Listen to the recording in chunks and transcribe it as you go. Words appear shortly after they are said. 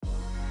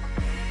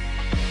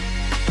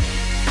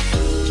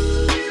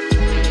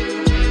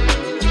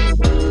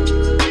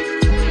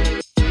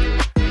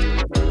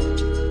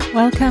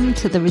Welcome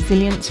to the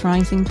Resilience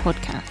Rising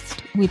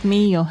podcast with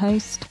me, your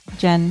host,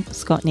 Jen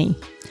Scotney.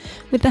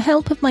 With the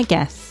help of my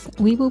guests,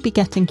 we will be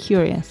getting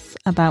curious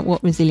about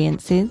what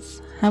resilience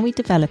is, how we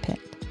develop it,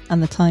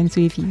 and the times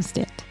we've used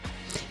it.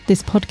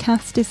 This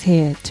podcast is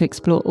here to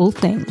explore all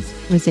things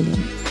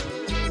resilience.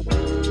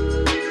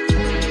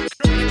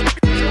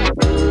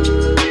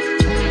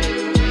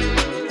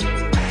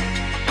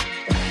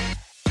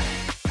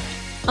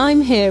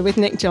 I'm here with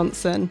Nick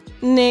Jonsson.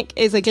 Nick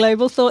is a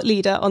global thought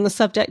leader on the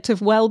subject of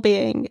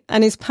well-being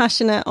and is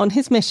passionate on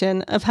his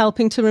mission of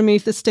helping to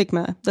remove the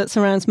stigma that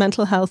surrounds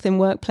mental health in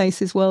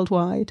workplaces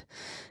worldwide.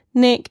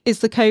 Nick is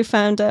the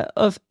co-founder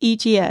of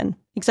EGN,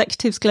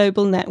 Executives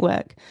Global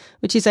Network,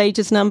 which is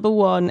Asia's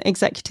 #1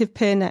 executive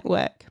peer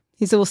network.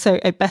 He's also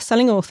a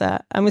best-selling author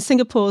and was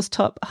Singapore's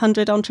Top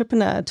 100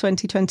 Entrepreneur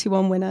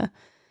 2021 winner.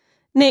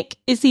 Nick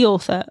is the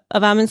author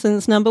of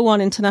Amazon's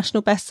 #1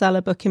 international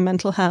bestseller book in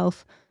mental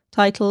health,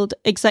 titled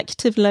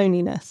Executive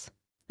Loneliness,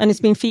 and it's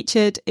been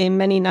featured in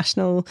many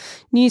national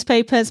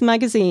newspapers,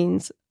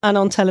 magazines, and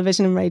on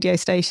television and radio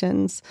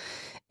stations.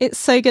 It's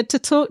so good to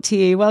talk to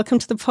you. Welcome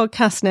to the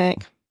podcast,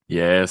 Nick.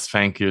 Yes,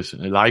 thank you.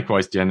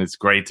 Likewise, Jen. It's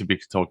great to be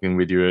talking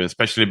with you,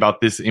 especially about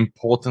these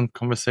important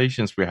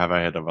conversations we have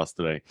ahead of us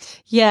today.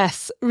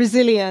 Yes,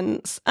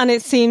 resilience. And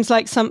it seems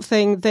like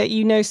something that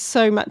you know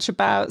so much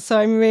about. So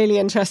I'm really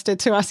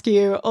interested to ask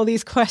you all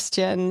these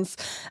questions.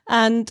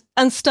 And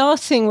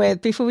starting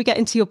with, before we get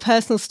into your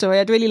personal story,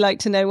 I'd really like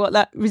to know what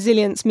that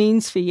resilience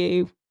means for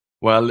you.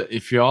 Well,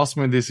 if you asked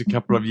me this a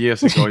couple of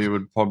years ago, you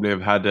would probably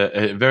have had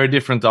a very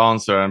different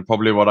answer, and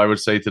probably what I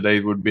would say today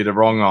would be the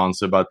wrong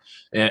answer. But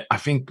I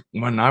think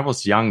when I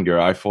was younger,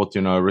 I thought,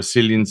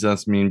 resilience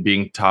does mean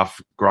being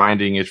tough,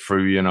 grinding it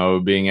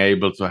through, being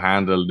able to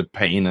handle the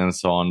pain and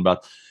so on.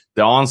 But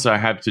the answer I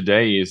have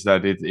today is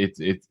that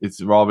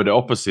it's rather the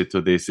opposite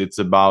to this. It's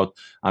about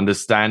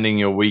understanding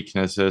your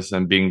weaknesses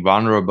and being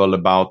vulnerable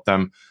about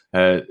them.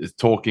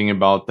 Talking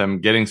about them,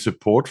 getting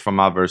support from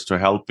others to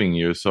helping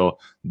you. So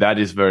that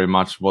is very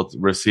much what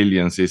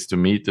resilience is to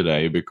me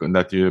today, because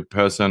that you're a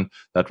person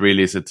that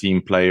really is a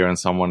team player and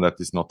someone that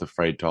is not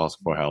afraid to ask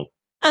for help.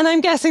 And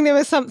I'm guessing there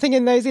was something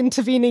in those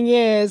intervening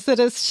years that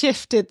has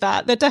shifted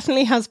that. There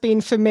definitely has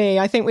been for me.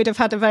 I think we'd have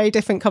had a very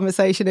different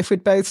conversation if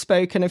we'd both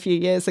spoken a few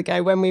years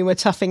ago when we were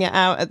toughing it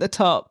out at the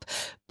top.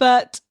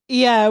 But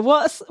yeah,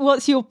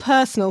 what's your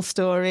personal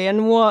story,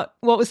 and what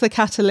was the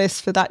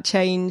catalyst for that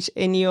change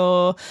in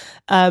your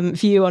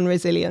view on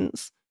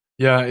resilience?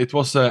 Yeah, it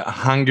was a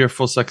hunger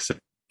for success.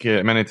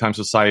 Many times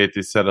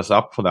society set us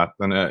up for that.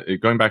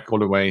 And going back all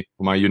the way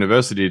to my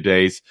university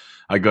days,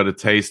 I got a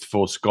taste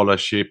for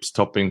scholarships,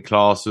 topping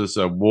classes,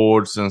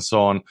 awards, and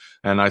so on.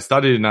 And I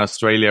studied in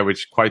Australia, which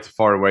is quite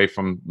far away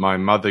from my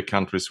mother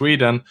country,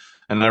 Sweden.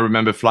 And I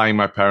remember flying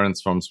my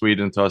parents from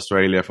Sweden to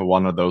Australia for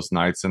one of those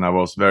nights. And I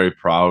was very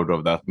proud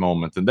of that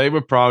moment. And they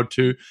were proud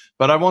too.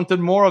 But I wanted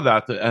more of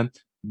that. And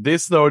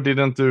this, though,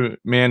 didn't do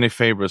me any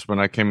favors when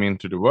I came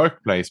into the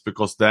workplace,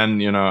 because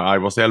then, I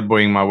was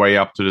elbowing my way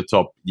up to the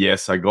top.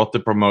 Yes, I got the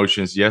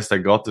promotions. Yes, I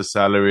got the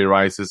salary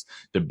rises.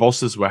 The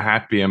bosses were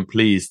happy and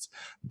pleased,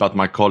 but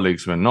my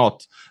colleagues were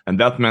not. And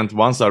that meant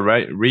once I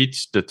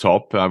reached the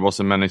top, I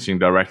was a managing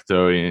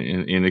director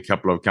in a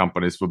couple of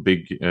companies for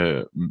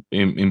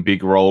in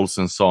big roles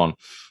and so on.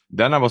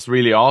 Then I was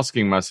really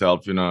asking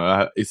myself,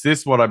 is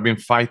this what I've been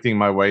fighting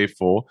my way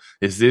for?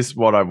 Is this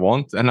what I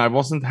want? And I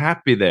wasn't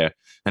happy there.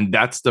 And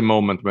that's the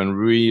moment when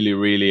really,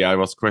 really I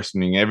was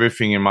questioning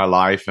everything in my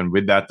life. And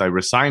with that, I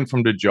resigned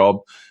from the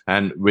job.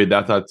 And with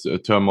that, I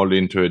turned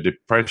into a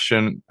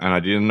depression. And I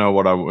didn't know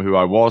who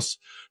I was.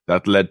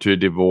 That led to a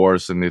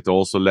divorce. And it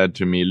also led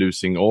to me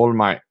losing all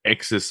my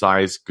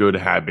exercise good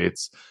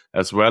habits.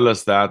 As well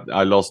as that,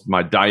 I lost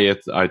my diet.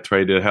 I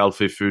traded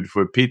healthy food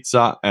for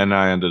pizza, and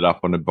I ended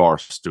up on a bar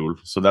stool.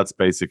 So that's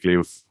basically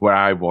where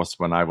I was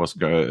when I was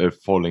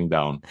falling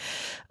down.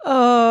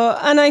 Oh,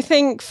 and I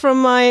think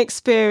from my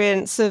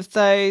experience of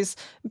those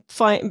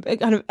kind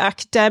of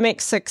academic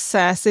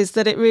success is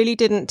that it really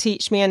didn't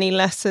teach me any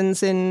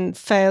lessons in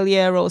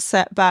failure or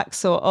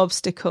setbacks or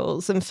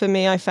obstacles. And for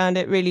me, I found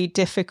it really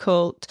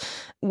difficult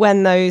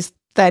when those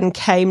then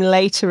came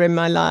later in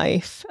my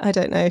life. I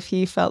don't know if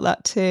you felt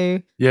that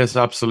too. Yes,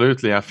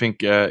 absolutely. I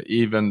think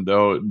even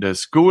though the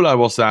school I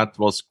was at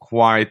was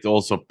quite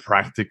also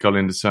practical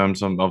in the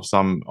terms of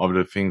some of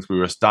the things we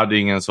were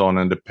studying and so on,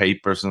 and the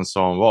papers and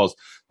so on was.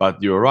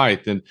 But you're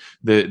right, and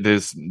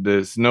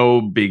there's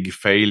no big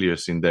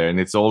failures in there, and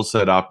it's all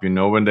set up.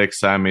 When the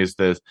exam is,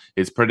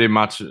 it's pretty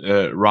much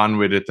run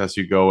with it as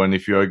you go. And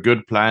if you're a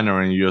good planner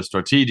and you're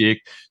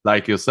strategic,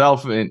 like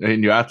yourself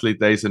in your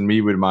athlete days, and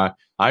me with my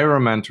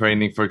Ironman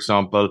training, for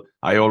example,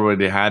 I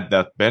already had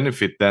that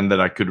benefit then that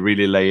I could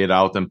really lay it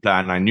out and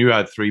plan. I knew I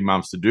had 3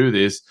 months to do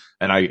this,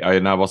 and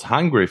I was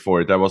hungry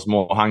for it. I was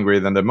more hungry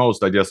than the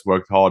most. I just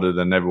worked harder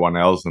than everyone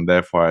else, and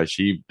therefore I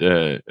achieved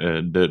the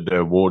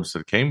awards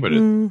that came with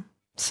it.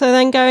 So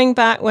then going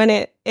back when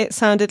it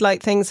sounded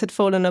like things had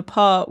fallen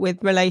apart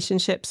with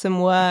relationships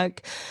and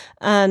work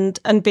and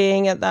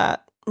being at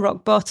that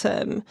rock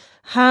bottom.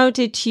 How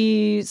did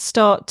you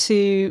start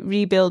to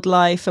rebuild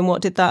life, and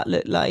what did that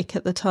look like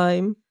at the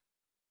time?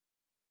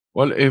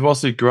 Well, it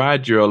was a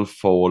gradual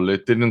fall.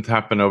 It didn't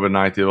happen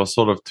overnight. It was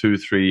sort of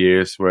 2-3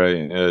 years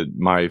where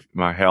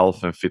my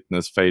health and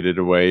fitness faded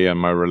away, and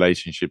my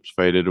relationships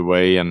faded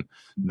away, and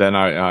then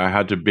I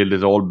had to build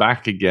it all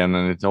back again,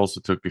 and it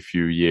also took a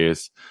few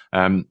years.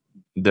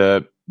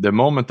 The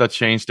moment that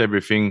changed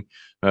everything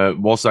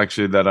was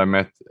actually that I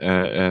met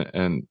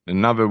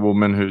another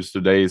woman who's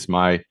today is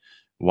my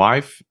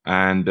wife,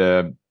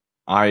 and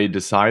I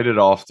decided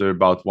after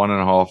about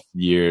 1.5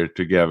 years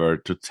together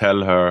to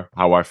tell her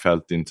how I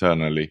felt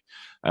internally.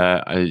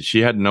 She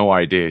had no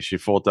idea. She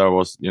thought I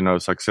was,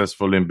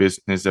 successful in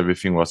business.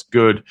 Everything was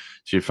good.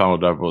 She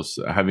found I was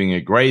having a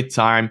great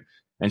time,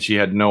 and she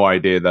had no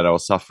idea that I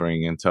was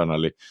suffering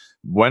internally.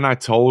 When I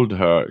told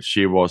her,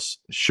 she was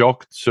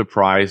shocked,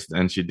 surprised,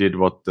 and she did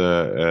what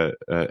a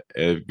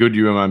good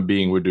human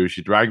being would do.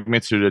 She dragged me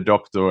to the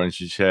doctor, and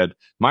she shared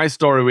my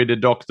story with the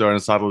doctor,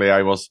 and suddenly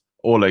I was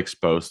all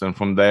exposed. And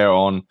from there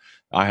on,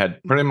 I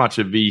had pretty much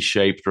a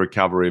V-shaped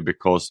recovery,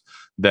 because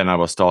then I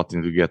was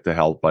starting to get the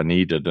help I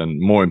needed.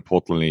 And more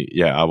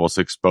importantly, I was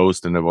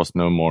exposed, and there was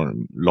no more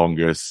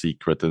longer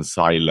secret and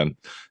silent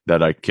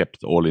that I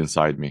kept all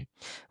inside me.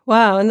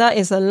 Wow. And that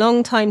is a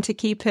long time to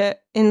keep it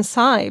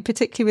inside,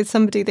 particularly with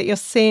somebody that you're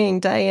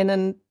seeing day in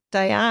and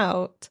day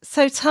out.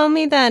 So tell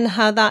me then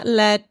how that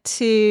led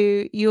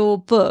to your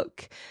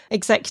book,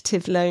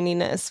 Executive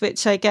Loneliness,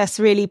 which I guess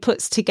really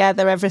puts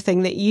together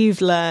everything that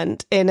you've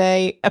learned in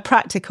a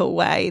practical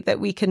way that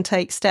we can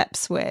take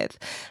steps with.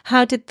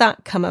 How did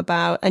that come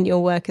about, and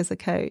your work as a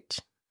coach?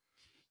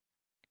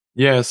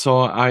 Yeah, so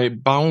I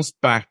bounced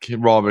back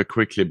rather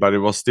quickly, but it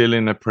was still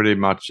in a pretty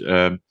much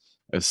a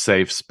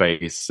safe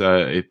space.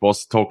 It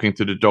was talking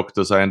to the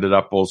doctors. I ended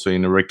up also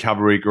in a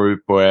recovery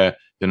group where,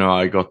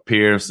 I got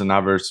peers and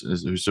others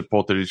who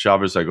supported each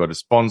other. So I got a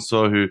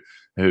sponsor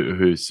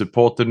who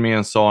supported me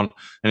and so on.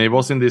 And it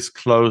was in this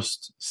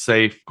closed,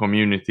 safe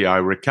community I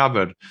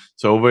recovered.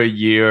 So over a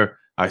year,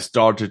 I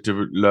started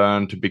to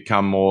learn to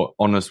become more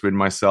honest with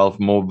myself,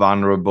 more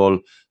vulnerable.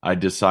 I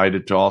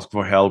decided to ask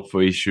for help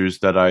for issues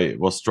that I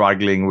was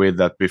struggling with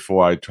that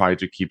before I tried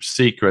to keep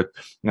secret.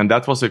 And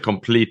that was a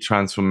complete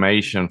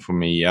transformation for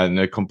me, and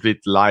a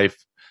complete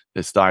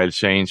lifestyle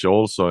change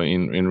also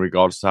in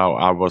regards to how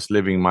I was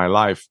living my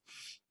life.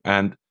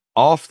 And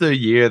after a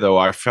year, though,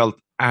 I felt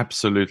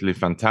absolutely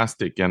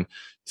fantastic. And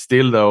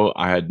still, though,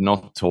 I had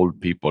not told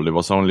people. It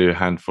was only a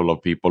handful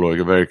of people, or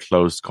a very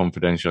close,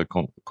 confidential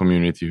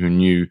community who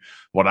knew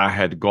what I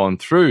had gone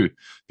through.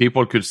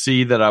 People could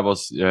see that I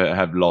was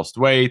had lost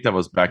weight. I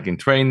was back in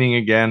training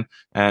again,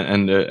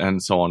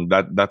 and so on.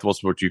 That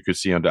was what you could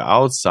see on the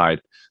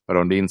outside, but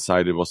on the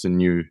inside, it was a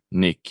new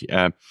Nick.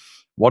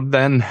 What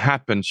then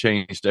happened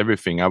changed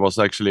everything. I was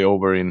actually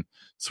over in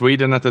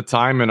Sweden at the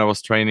time, and I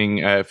was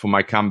training for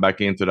my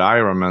comeback into the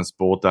Ironman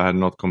sport. I had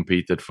not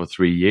competed for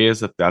 3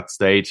 years at that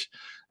stage.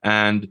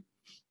 And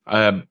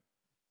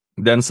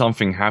then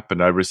something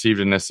happened. I received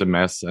an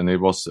SMS, and it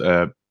was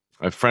a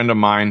friend of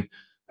mine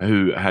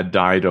who had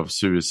died of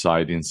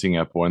suicide in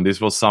Singapore. And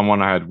this was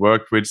someone I had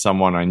worked with,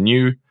 someone I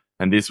knew.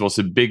 And this was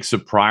a big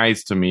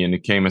surprise to me, and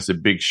it came as a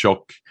big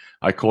shock.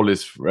 I called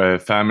his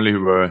family,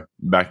 who were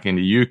back in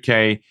the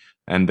UK,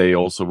 and they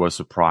also were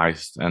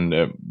surprised. And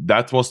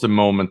that was the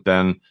moment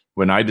then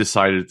when I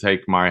decided to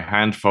take my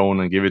hand phone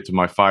and give it to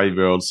my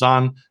 5-year-old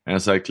son. And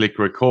as I click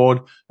record,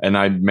 and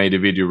I made a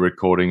video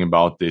recording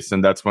about this.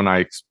 And that's when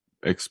I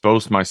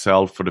exposed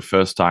myself for the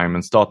first time,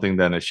 and starting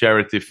then a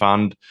charity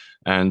fund,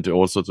 and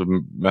also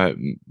to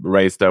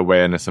raise the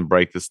awareness and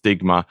break the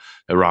stigma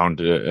around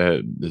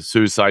the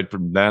suicide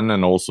then,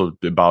 and also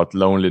about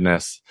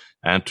loneliness,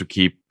 and to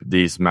keep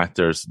these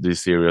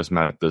serious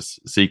matters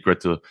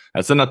secret,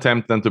 as an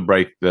attempt then to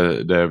break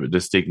the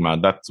stigma.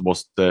 That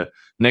was the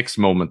next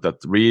moment that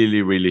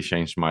really, really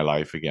changed my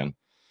life again.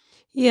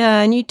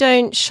 Yeah, and you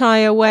don't shy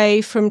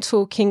away from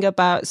talking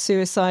about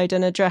suicide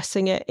and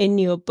addressing it in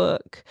your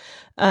book,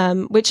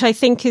 which I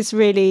think is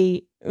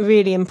really,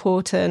 really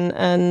important.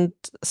 And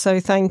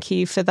so thank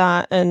you for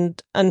that,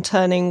 and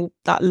turning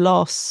that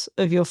loss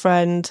of your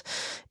friend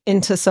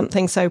into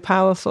something so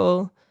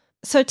powerful.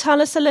 So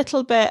tell us a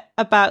little bit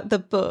about the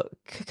book,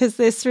 because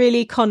this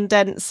really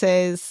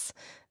condenses,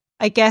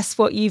 I guess,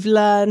 what you've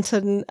learned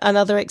and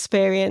other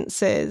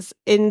experiences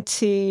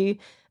into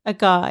a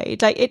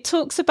guide. Like, it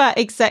talks about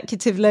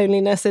executive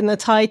loneliness in the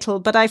title,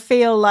 but I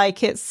feel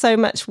like it's so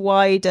much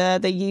wider,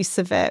 the use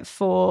of it,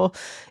 for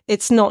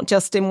it's not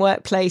just in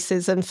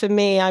workplaces. And for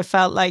me, I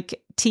felt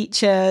like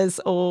teachers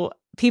or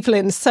people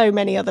in so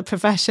many other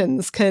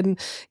professions can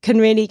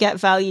really get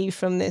value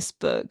from this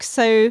book.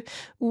 So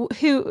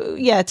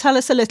tell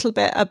us a little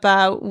bit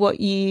about what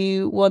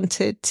you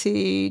wanted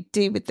to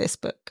do with this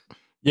book.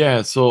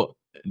 Yeah, so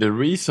the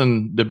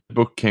reason the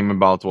book came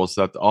about was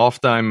that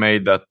after I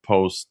made that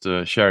post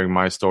sharing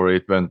my story,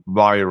 it went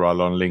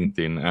viral on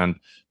LinkedIn. And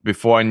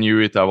before I knew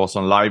it, I was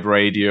on live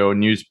radio,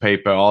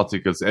 newspaper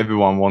articles.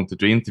 Everyone wanted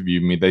to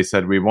interview me. They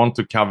said, we want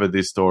to cover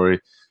this story.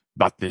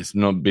 but there's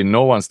not been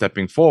no one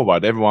stepping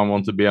forward. Everyone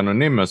wants to be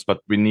anonymous, but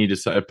we need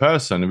a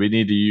person, we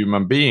need a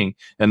human being.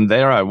 And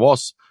there I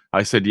was.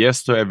 I said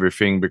yes to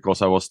everything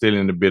because I was still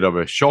in a bit of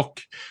a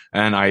shock,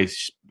 and I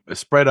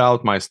spread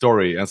out my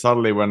story. And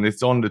suddenly, when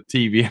it's on the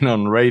TV and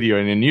on radio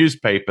and in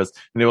newspapers,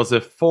 and it was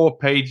a 4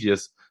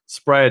 pages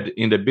spread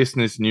in the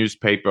business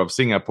newspaper of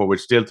Singapore,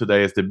 which still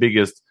today is the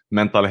biggest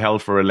mental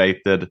health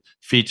related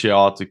feature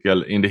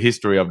article in the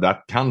history of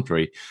that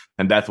country.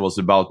 And that was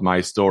about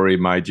my story,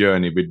 my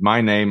journey, with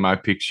my name, my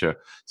picture.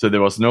 So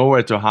there was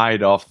nowhere to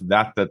hide after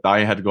that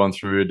I had gone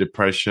through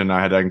depression,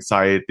 I had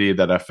anxiety,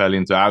 that I fell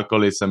into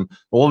alcoholism,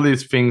 all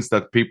these things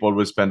that people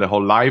would spend a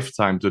whole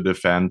lifetime to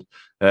defend,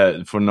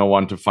 for no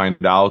one to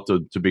find out or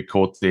to be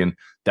caught in.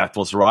 That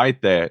was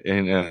right there.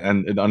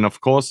 And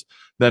of course,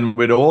 then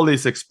with all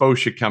this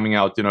exposure coming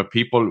out,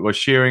 people were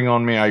cheering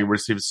on me. I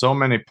received so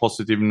many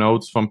positive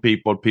notes from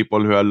people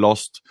who had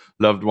lost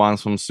loved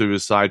ones from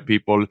suicide,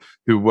 people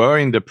who were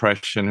in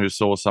depression, who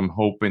saw some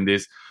hope in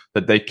this,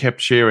 that they kept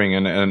cheering.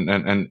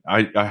 And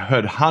I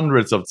heard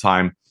hundreds of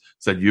times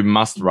said, you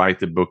must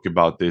write a book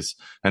about this.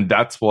 And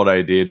that's what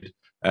I did.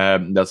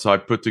 That's how I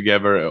put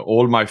together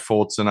all my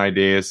thoughts and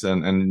ideas,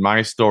 and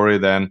my story,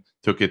 then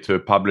took it to a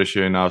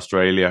publisher in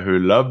Australia who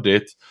loved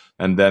it.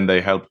 And then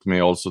they helped me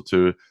also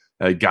to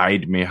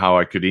guide me how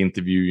I could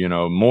interview,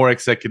 more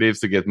executives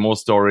to get more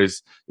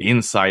stories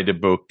inside the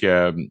book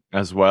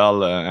as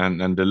well,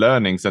 and the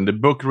learnings. And the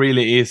book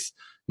really is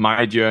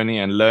my journey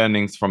and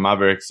learnings from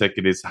other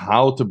executives,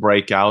 how to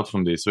break out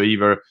from this. So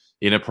either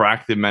in a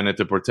proactive manner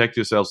to protect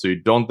yourself so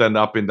you don't end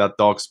up in that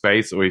dark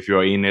space, or if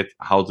you're in it,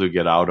 how to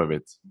get out of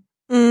it.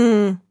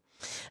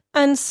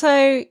 And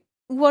so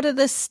what are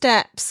the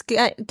steps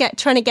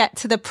trying to get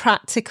to the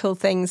practical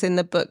things in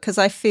the book? Because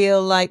I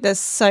feel like there's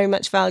so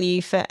much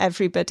value for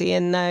everybody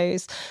in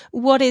those.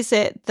 What is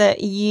it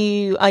that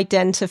you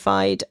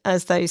identified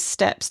as those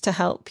steps to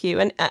help you?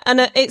 And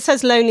it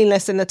says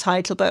loneliness in the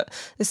title, but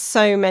there's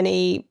so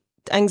many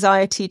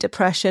anxiety,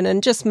 depression,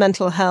 and just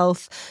mental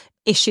health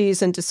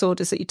issues and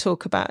disorders that you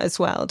talk about as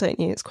well, don't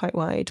you? It's quite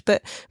wide.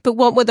 But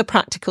what were the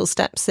practical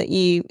steps that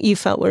you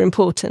felt were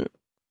important?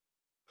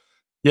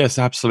 Yes,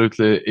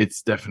 absolutely.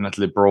 It's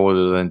definitely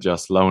broader than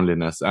just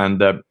loneliness.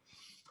 And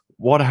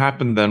what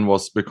happened then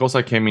was, because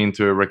I came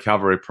into a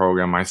recovery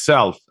program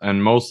myself,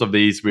 and most of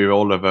these we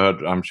all have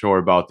heard, I'm sure,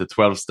 about the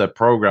 12-step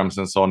programs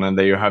and so on. And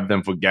you have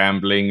them for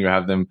gambling, you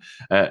have them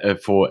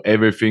for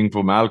everything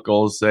from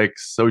alcohol,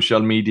 sex,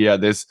 social media.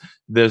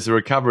 There's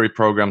recovery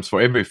programs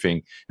for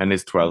everything, and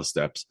it's 12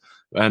 steps.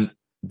 And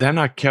then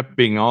I kept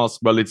being asked,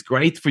 well, it's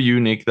great for you,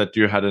 Nick, that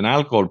you had an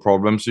alcohol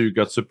problem, so you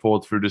got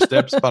support through the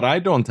steps, but I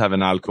don't have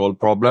an alcohol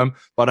problem,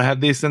 but I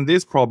have this and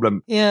this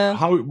problem. Yeah.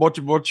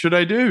 What should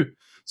I do?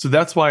 So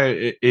that's why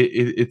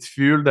it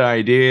fueled the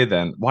idea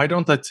then. Why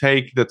don't I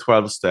take the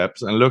 12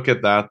 steps and look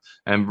at that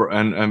and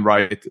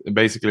write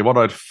basically what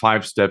are the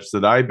 5 steps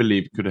that I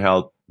believe could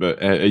help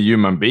a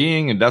human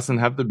being? It doesn't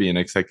have to be an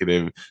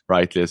executive,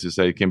 rightly, as you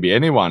say. It can be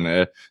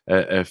anyone,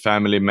 a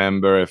family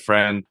member, a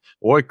friend,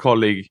 or a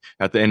colleague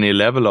at any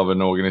level of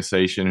an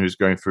organization who's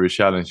going through a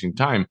challenging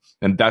time.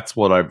 And that's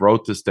what I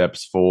wrote the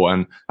steps for.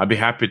 And I'd be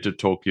happy to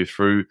talk you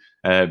through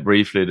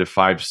briefly the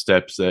 5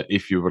 steps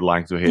if you would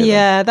like to hear them.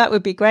 Yeah, that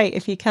would be great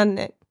if you can,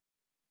 Nick.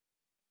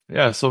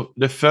 Yeah, so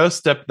the first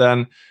step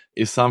then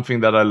is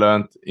something that I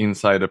learned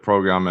inside the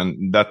program,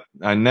 and that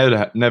I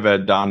never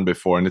done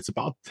before, and it's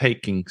about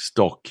taking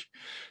stock.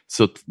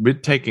 So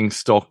with taking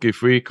stock,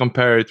 if we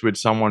compare it with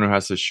someone who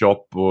has a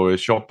shop or a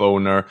shop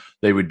owner,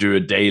 they would do a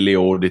daily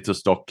audit or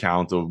stock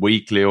count, or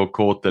weekly or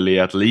quarterly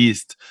at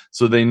least,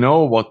 so they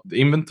know what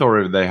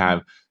inventory they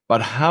have.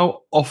 But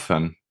how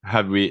often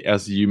have we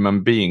as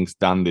human beings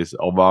done this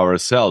of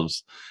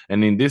ourselves?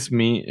 And in this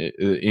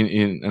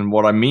and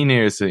what I mean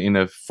here is in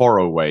a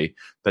thorough way,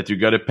 that you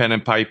get a pen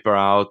and paper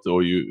out,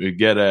 or you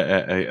get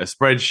a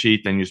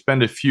spreadsheet, and you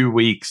spend a few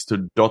weeks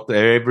to dot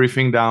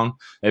everything down,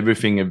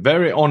 everything, a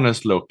very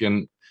honest look.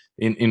 And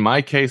in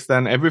my case,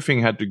 then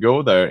everything had to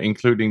go there,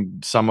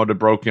 including some of the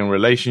broken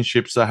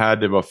relationships I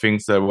had. There were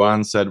things that were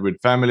unsaid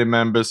with family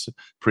members,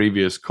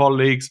 previous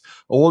colleagues.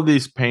 All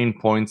these pain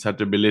points had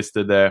to be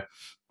listed there,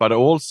 but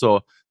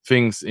also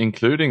things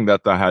including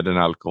that I had an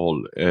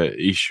alcohol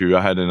issue.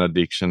 I had an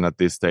addiction at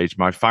this stage.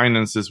 My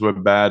finances were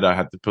bad. I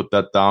had to put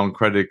that down.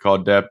 Credit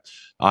card debt.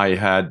 I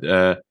had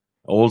I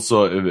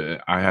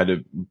had a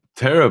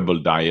terrible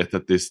diet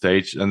at this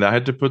stage, and I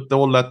had to put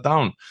all that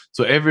down.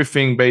 So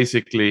everything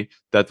basically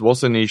that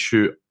was an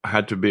issue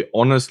had to be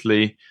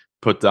honestly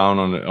put down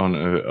on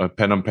a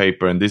pen and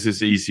paper. And this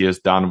is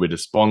easiest done with a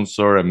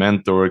sponsor, a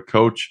mentor, a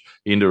coach.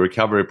 In the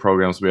recovery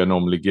programs, we are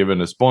normally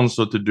given a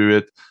sponsor to do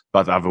it,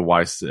 but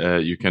otherwise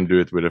you can do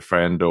it with a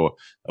friend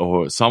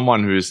or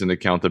someone who is an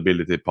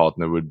accountability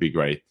partner would be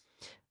great.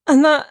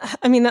 And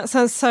that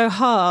sounds so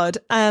hard.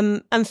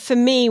 And for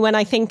me, when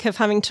I think of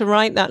having to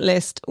write that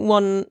list,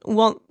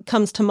 what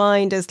comes to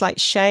mind is like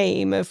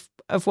shame of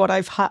what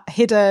I've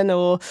hidden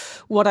or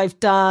what I've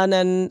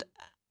done.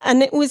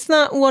 And was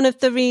that one of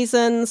the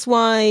reasons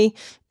why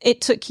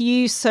it took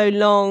you so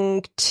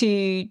long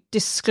to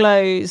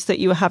disclose that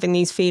you were having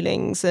these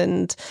feelings,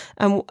 and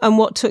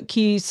what took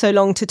you so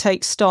long to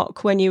take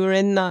stock when you were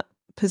in that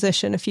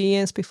position a few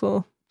years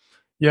before?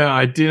 Yeah,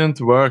 I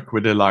didn't work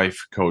with a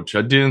life coach.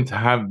 I didn't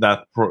have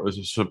that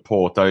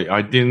support.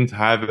 I didn't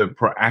have a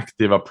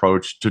proactive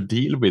approach to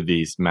deal with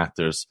these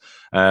matters.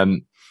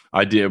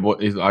 I did.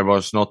 I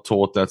was not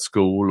taught at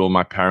school, or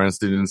my parents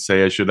didn't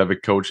say I should have a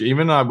coach.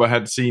 Even I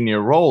had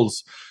senior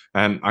roles,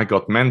 and I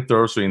got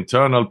mentors or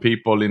internal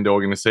people in the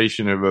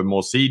organization who were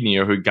more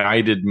senior, who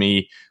guided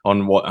me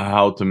on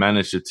how to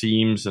manage the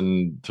teams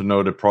and to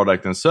know the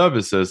product and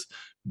services.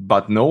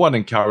 But no one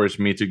encouraged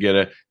me to get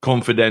a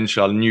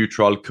confidential,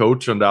 neutral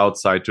coach on the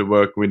outside to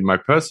work with my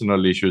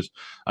personal issues.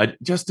 I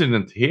just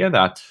didn't hear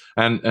that.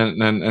 And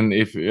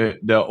if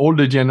the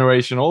older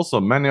generation also,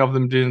 many of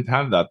them didn't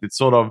have that. It's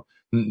sort of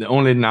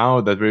only now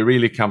that we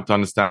really come to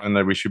understand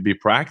that we should be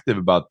proactive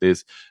about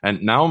this.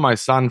 And now my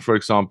son, for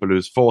example,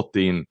 who's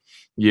 14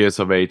 years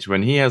of age,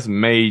 when he has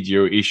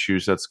major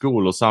issues at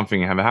school or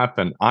something have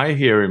happened, I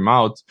hear him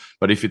out.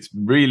 But if it's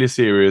really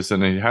serious,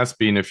 and it has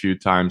been a few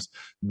times,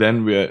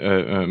 then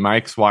my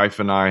ex-wife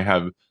and I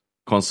have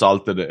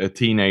consulted a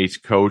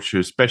teenage coach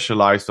who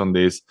specialized on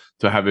this,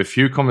 to have a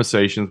few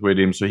conversations with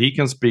him so he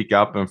can speak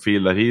up and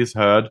feel that he is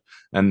heard,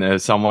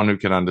 and someone who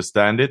can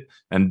understand it.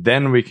 And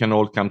then we can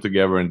all come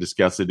together and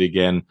discuss it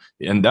again.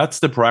 And that's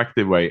the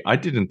proactive way. I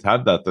didn't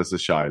have that as a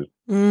child.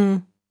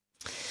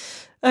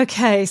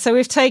 Okay, so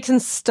we've taken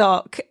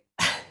stock,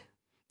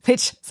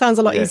 which sounds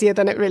a lot easier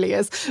than it really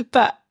is.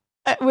 But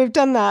we've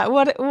done that.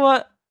 What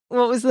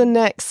was the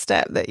next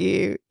step that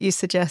you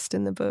suggest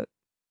in the book?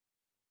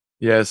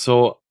 Yeah,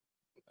 so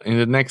in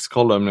the next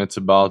column, it's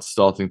about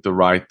starting to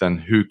write then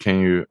who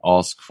can you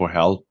ask for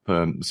help.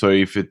 So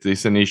if it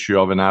is an issue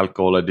of an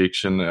alcohol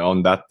addiction,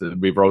 on that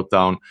we wrote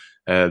down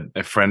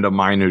a friend of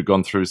mine who'd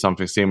gone through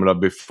something similar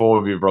before.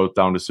 We wrote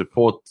down the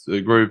support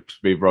groups.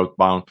 We wrote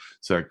down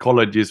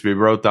psychologists. We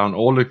wrote down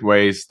all the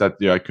ways that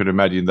I could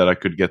imagine that I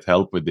could get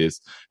help with this.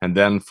 And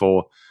then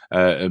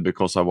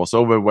because I was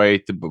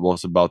overweight, it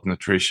was about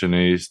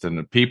nutritionists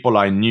and people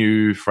I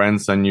knew,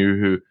 friends I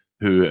knew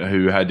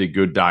who had a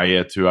good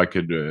diet, who I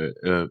could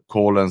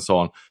call and so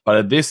on. But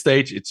at this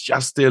stage, it's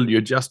just still,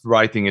 you're just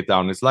writing it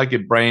down. It's like a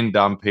brain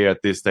dump here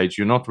at this stage.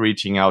 You're not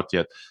reaching out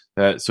yet.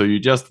 So you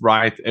just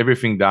write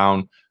everything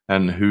down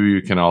and who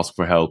you can ask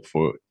for help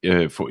for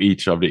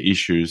each of the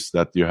issues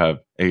that you have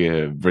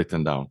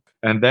written down.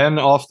 And then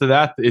after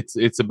that,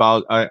 it's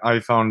about, I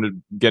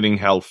found getting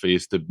healthy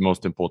is the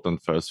most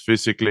important first.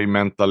 Physically,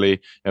 mentally,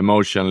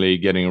 emotionally,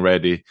 getting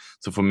ready.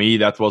 So for me,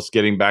 that was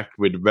getting back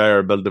with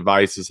wearable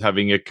devices,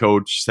 having a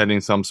coach, setting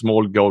some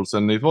small goals.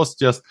 And it was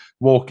just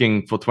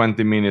walking for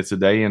 20 minutes a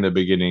day in the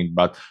beginning.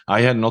 But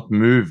I had not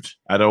moved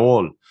at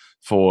all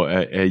for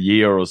a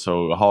year or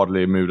so,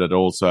 hardly moved at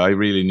all. So I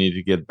really need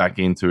to get back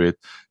into it.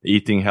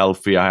 Eating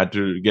healthy. I had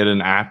to get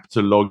an app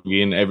to log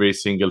in every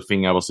single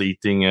thing I was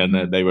eating,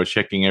 and they were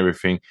checking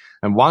everything.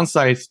 And once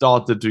I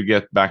started to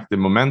get back the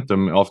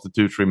momentum after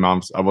 2-3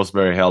 months, I was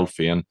very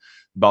healthy. And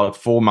about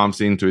 4 months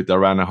into it, I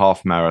ran a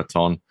half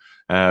marathon.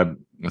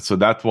 So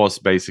that was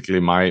basically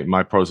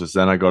my process.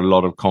 Then I got a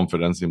lot of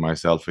confidence in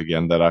myself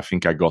again, that I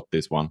think I got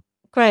this one.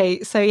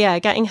 Great. So yeah,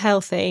 getting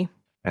healthy.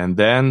 And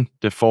then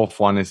the fourth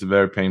one is a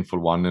very painful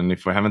one. And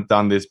if we haven't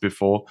done this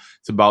before,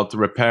 it's about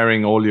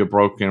repairing all your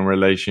broken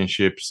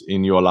relationships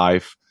in your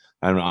life.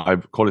 And I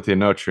call it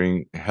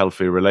nurturing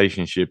healthy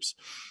relationships.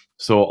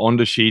 So on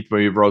the sheet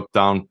where you wrote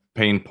down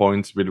pain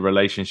points with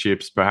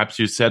relationships, perhaps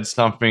you said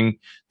something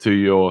to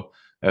your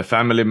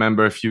family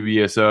member a few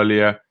years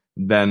earlier,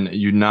 then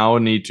you now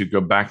need to go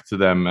back to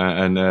them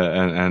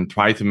and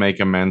try to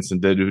make amends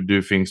and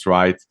do things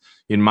right.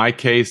 In my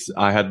case,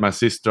 I had my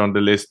sister on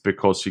the list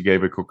because she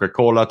gave a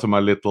Coca-Cola to my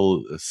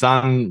little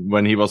son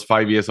when he was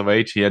 5 years of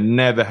age. He had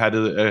never had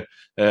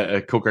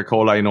a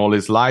Coca-Cola in all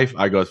his life.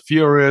 I got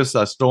furious.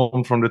 I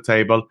stormed from the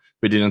table.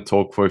 We didn't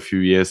talk for a few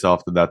years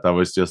after that. I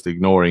was just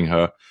ignoring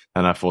her.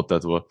 And I thought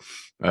that was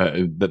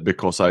that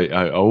because I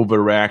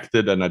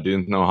overreacted and I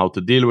didn't know how to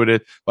deal with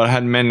it. But I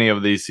had many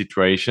of these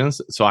situations.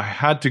 So I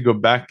had to go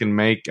back and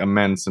make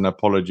amends and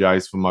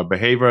apologize for my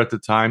behavior at the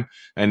time.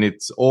 And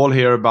it's all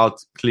here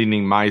about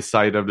cleaning my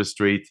side of the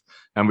street.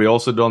 And we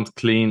also don't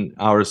clean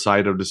our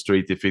side of the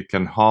street if it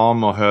can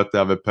harm or hurt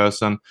the other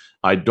person.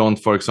 I don't,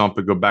 for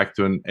example, go back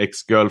to an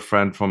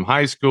ex-girlfriend from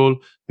high school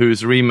who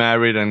is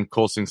remarried and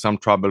causing some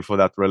trouble for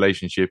that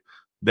relationship.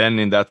 Then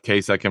in that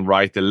case, I can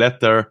write a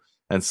letter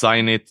and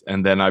sign it,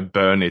 and then I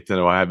burn it,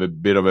 and I have a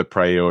bit of a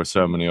prayer or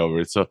ceremony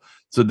over it. So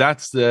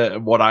that's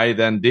what I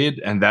then did,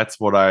 and that's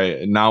what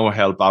I now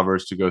help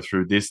others to go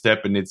through this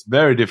step. And it's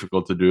very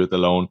difficult to do it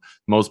alone.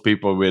 Most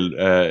people will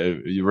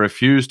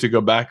refuse to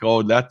go back.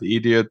 Oh, that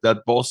idiot,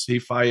 that boss, he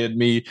fired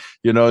me.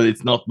 You know,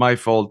 it's not my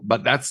fault.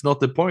 But that's not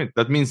the point.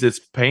 That means it's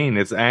pain,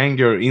 it's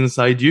anger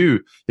inside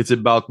you. It's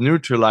about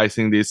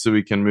neutralizing this so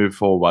we can move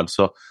forward.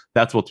 So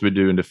that's what we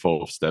do in the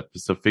fourth step,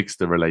 is to fix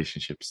the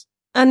relationships.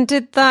 And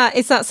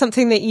is that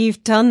something that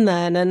you've done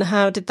then? And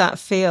how did that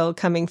feel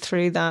coming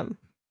through that?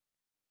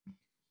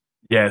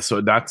 Yeah,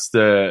 so that's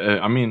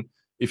I mean,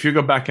 if you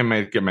go back and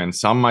make amends,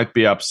 some might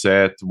be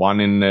upset. 1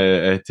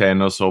 in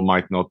 10 or so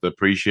might not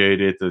appreciate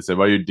it. They say,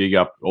 well, you dig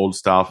up old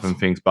stuff and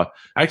things. But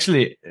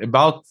actually,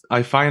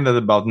 I find that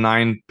about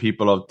 9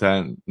 of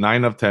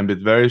 10 bit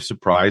very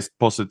surprised,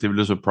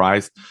 positively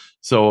surprised.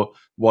 So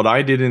what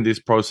I did in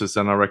this process,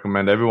 and I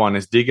recommend everyone,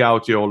 is dig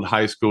out your old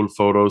high school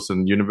photos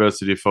and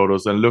university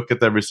photos and look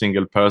at every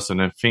single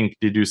person and think,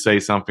 did you say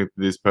something to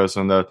this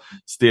person that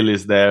still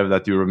is there,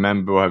 that you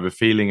remember or have a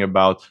feeling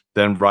about?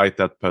 Then write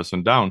that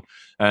person down.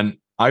 And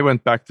I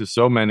went back to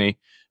so many,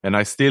 and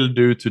I still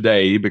do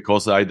today,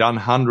 because I done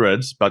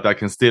hundreds, but I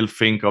can still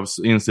think of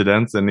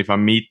incidents. And if I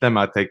meet them,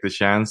 I take the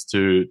chance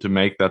to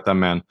make that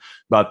amend.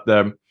 But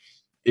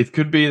it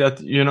could be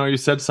that, you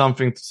said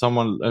something to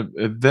someone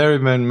very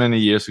many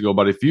years ago,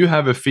 but if you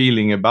have a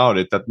feeling about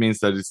it, that means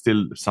that it's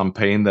still some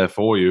pain there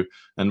for you.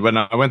 And when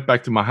I went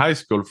back to my high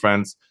school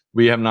friends,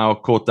 we have now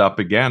caught up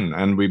again,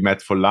 and we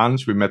met for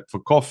lunch, we met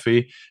for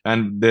coffee,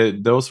 and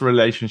those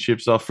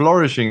relationships are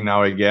flourishing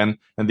now again.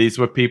 And these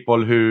were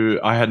people who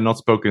I had not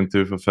spoken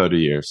to for 30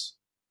 years.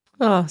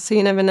 Oh, so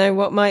you never know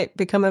what might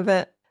become of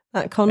it,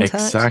 that contact.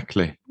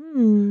 Exactly.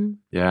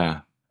 Yeah.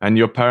 And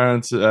your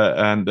parents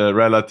and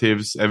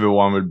relatives,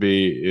 everyone will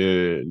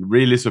be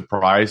really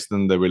surprised,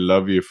 and they will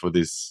love you for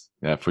this.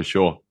 Yeah, for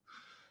sure.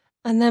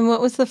 And then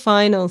what was the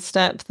final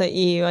step that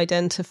you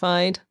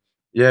identified?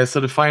 Yeah, so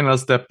the final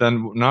step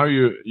then, now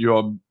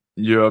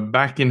you're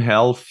back in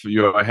health,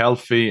 you're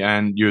healthy,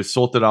 and you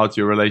sorted out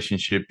your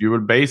relationship. You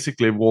will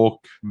basically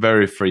walk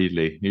very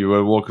freely. You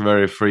will walk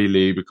very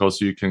freely because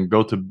you can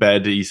go to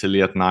bed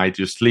easily at night.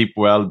 You sleep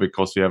well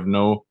because you have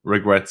no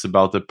regrets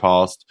about the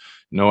past,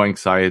 no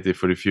anxiety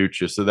for the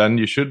future. So then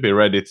you should be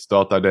ready to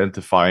start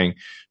identifying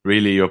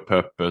really your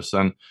purpose.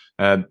 And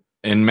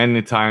in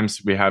many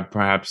times we have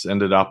perhaps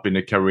ended up in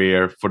a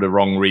career for the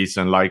wrong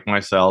reason, like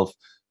myself,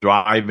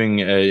 driving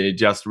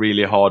just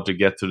really hard to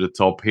get to the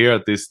top. Here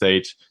at this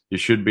stage, you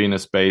should be in a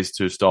space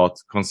to start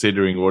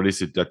considering what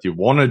is it that you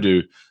want to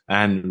do,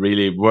 and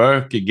really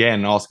work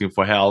again, asking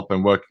for help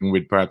and working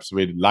with perhaps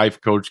with life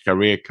coach,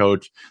 career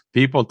coach,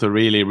 people to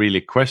really,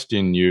 really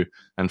question you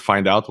and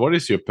find out what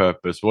is your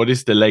purpose, what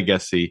is the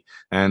legacy,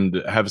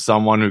 and have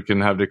someone who can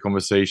have the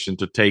conversation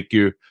to take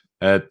you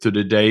to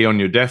the day on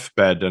your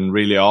deathbed and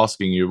really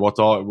asking you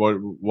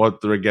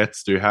what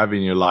regrets do you have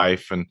in your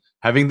life, and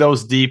having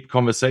those deep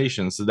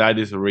conversations. So that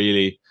is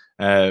really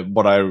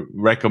what I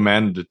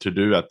recommend to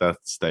do at that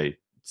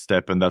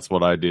step, and that's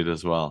what I did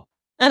as well.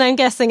 And I'm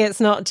guessing it's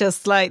not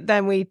just like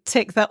then we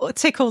tick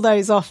all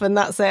those off and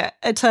that's it,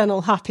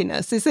 eternal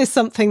happiness. Is this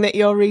something that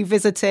you're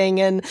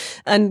revisiting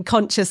and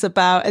conscious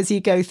about as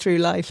you go through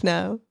life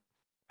now?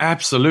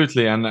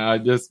 Absolutely. And I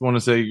just want to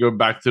say, go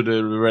back to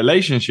the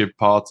relationship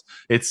part.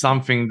 It's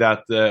something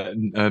that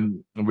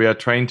we are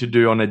trained to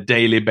do on a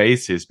daily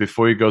basis.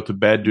 Before you go to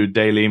bed, do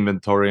daily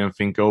inventory and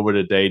think over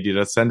the day. Did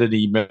I send an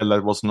email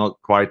that was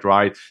not quite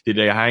right? Did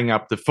I hang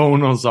up the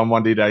phone on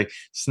someone? Did I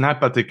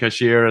snap at the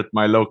cashier at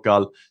my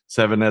local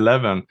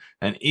 7-Eleven?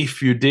 And if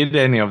you did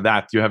any of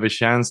that, you have a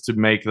chance to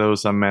make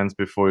those amends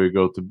before you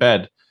go to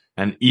bed.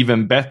 And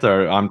even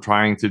better, I'm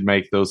trying to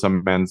make those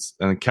amends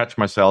and catch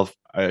myself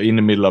in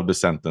the middle of the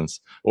sentence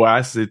or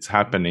as it's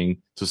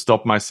happening, to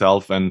stop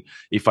myself. And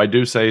if I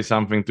do say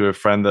something to a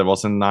friend that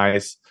wasn't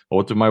nice,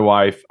 or to my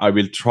wife, I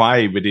will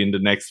try within the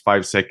next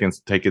 5 seconds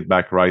to take it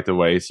back right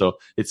away. So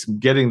it's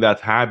getting that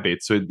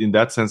habit. So in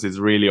that sense, it's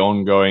really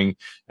ongoing.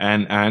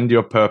 And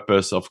your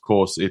purpose, of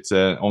course, it's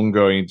an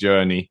ongoing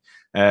journey.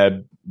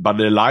 But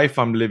the life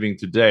I'm living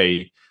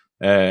today,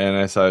 and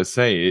as I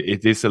say,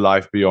 it is a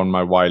life beyond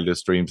my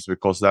wildest dreams,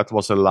 because that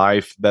was a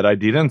life that I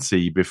didn't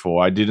see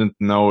before. I didn't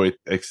know it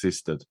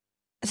existed.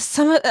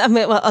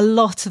 A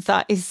lot of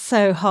that is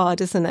so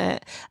hard, isn't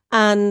it?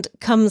 And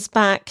comes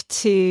back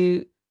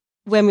to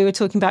when we were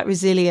talking about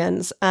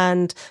resilience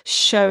and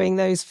showing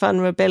those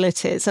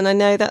vulnerabilities. And I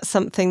know that's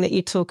something that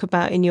you talk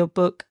about in your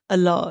book a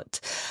lot.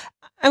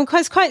 I'm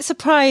quite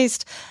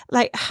surprised,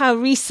 like how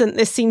recent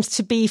this seems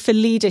to be for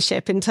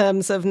leadership in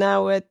terms of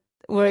now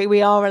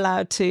we are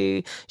allowed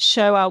to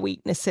show our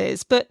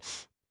weaknesses. But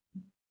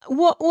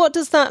what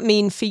does that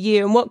mean for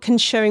you, and what can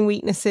showing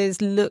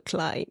weaknesses look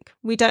like?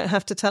 We don't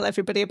have to tell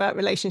everybody about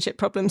relationship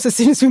problems as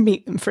soon as we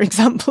meet them, for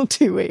example,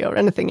 do we, or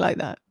anything like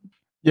that?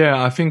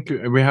 Yeah, I think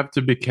we have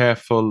to be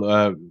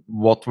careful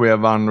what we are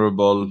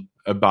vulnerable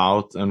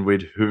about and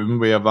with whom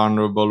we are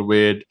vulnerable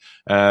with.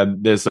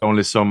 There's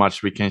only so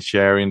much we can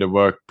share in the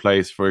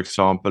workplace, for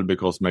example,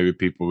 because maybe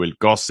people will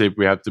gossip.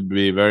 We have to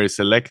be very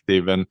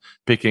selective and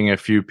picking a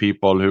few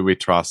people who we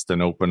trust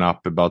and open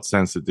up about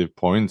sensitive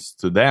points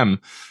to them.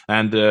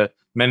 And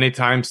many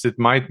times it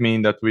might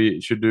mean that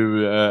we should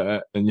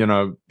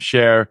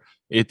share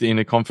it in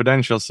a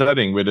confidential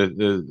setting with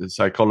the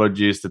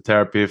psychologist, the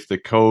therapist, the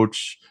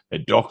coach, a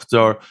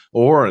doctor,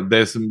 or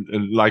there's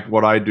like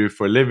what I do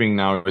for a living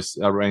now is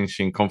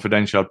arranging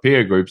confidential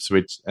peer groups,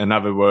 which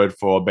another word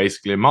for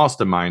basically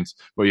masterminds,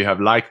 where you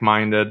have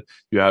like-minded,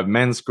 you have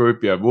men's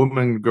group, you have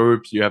women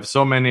groups, you have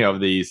so many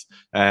of these.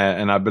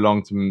 And I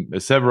belong to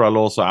several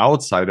also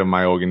outside of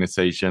my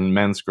organization,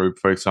 men's group,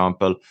 for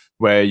example,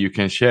 where you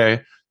can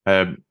share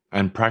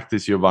and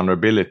practice your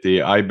vulnerability.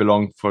 I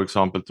belong, for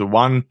example, to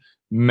one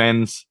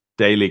men's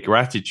daily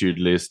gratitude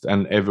list,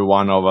 and every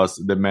one of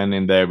us, the men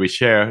in there, we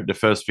share the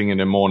first thing in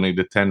the morning,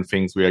 the 10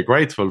 things we are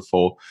grateful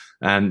for.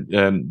 And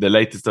the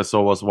latest I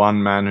saw was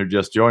one man who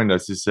just joined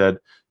us. He said,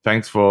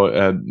 thanks for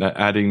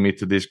adding me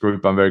to this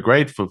group. I'm very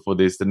grateful for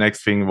this. The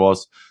next thing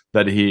was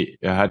that he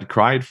had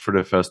cried for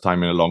the first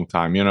time in a long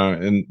time,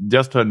 and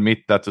just to admit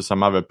that to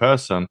some other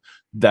person,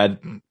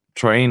 that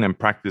train and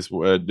practice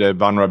the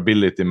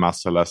vulnerability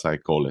muscle, as I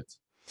call it.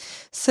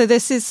 So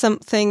this is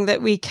something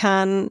that we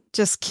can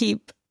just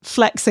keep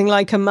flexing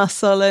like a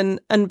muscle and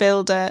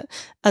build it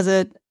as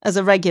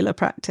a regular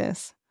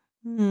practice.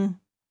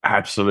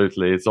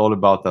 Absolutely. It's all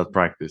about that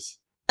practice.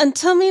 And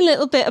tell me a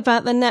little bit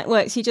about the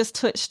networks you just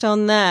touched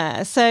on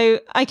there. So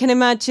I can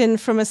imagine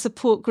from a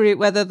support group,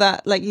 whether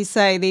that, like you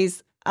say,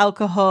 these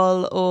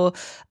alcohol or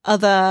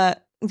other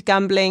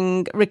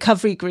gambling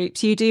recovery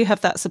groups, you do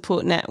have that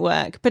support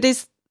network. But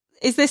is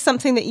this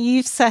something that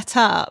you've set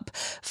up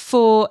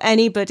for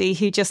anybody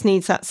who just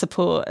needs that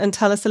support? And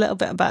tell us a little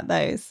bit about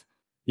those.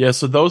 Yeah,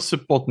 so those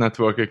support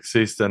network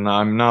exist, and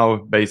I'm now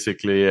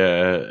basically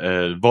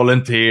a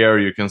volunteer,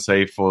 you can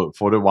say, for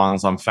the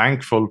ones. I'm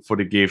thankful for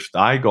the gift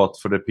I got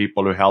for the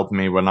people who helped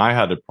me when I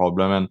had a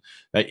problem.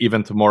 And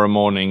even tomorrow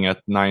morning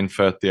at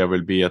 9:30, I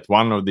will be at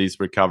one of these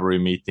recovery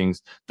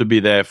meetings to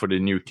be there for the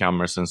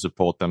newcomers and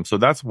support them. So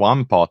that's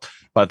one part.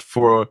 But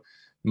for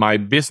my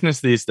business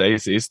these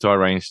days is to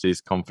arrange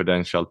these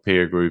confidential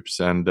peer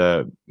groups. And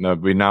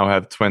we now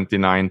have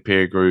 29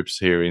 peer groups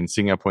here in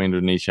Singapore,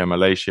 Indonesia,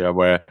 Malaysia,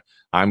 where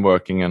I'm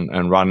working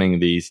and running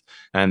these.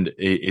 And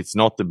it's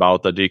not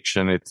about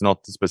addiction. It's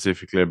not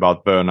specifically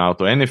about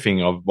burnout or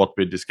anything of what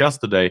we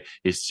discussed today.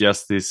 It's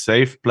just this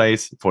safe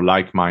place for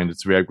like-minded.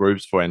 We have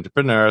groups for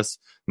entrepreneurs,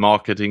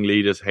 marketing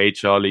leaders,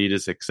 HR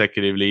leaders,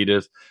 executive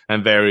leaders,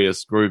 and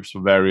various groups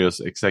for various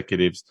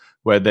executives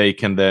where they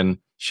can then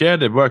share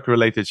the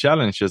work-related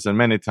challenges. And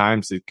many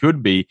times it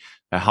could be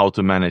how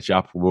to manage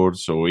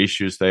upwards or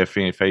issues they're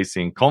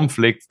facing,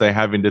 conflicts they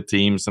have in the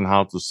teams and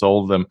how to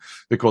solve them.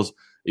 Because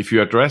if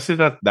you address it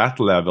at that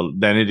level,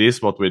 then it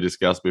is what we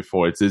discussed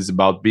before. It is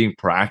about being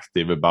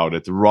proactive about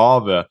it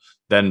rather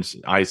than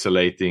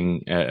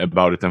isolating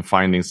about it and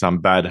finding some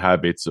bad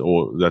habits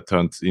or that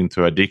turns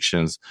into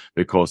addictions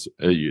because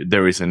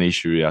there is an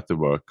issue at the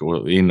work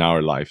or in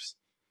our lives.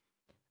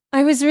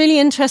 I was really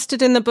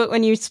interested in the book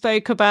when you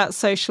spoke about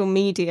social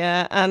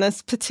media, and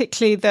it's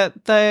particularly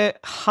that the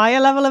higher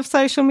level of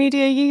social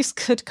media use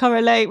could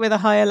correlate with a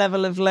higher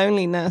level of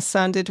loneliness.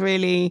 Sounded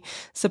really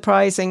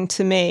surprising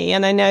to me.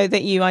 And I know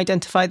that you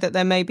identified that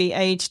there may be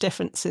age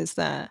differences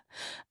there.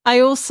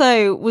 I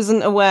also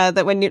wasn't aware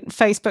that when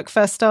Facebook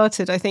first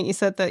started, I think you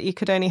said that you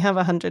could only have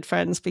 100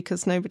 friends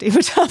because nobody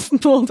would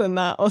have more than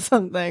that or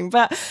something.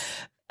 But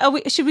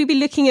should we be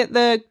looking at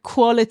the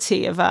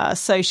quality of our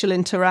social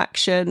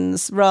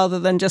interactions rather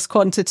than just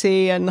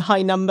quantity and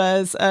high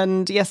numbers?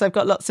 And yes, I've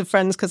got lots of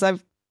friends because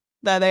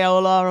there they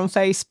all are on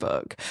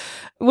Facebook.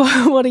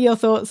 What are your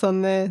thoughts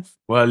on this?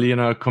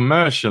 Well,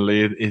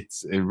 commercially,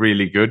 it's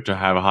really good to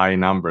have high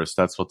numbers.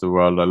 That's what the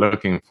world are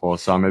looking for.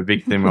 So I'm a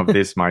victim of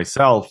this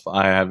myself.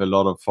 I have a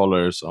lot of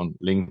followers on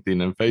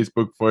LinkedIn and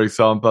Facebook, for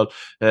example.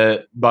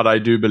 But I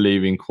do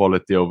believe in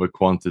quality over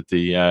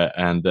quantity.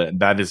 And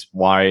that is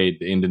why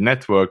in the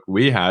network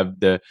we have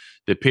the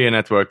peer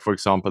network, for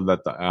example,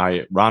 that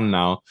I run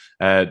now.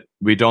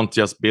 We don't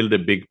just build a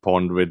big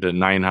pond with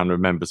 900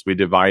 members. We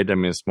divide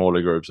them in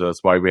smaller groups. So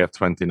that's why we have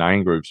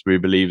 29 groups. We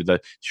believe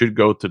that it should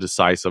go to the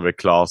size of a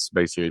class,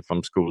 basically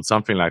from school,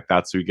 something like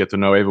that. So you get to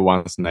know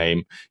everyone's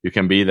name. You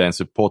can be there and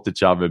support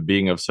each other,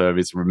 being of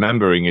service,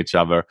 remembering each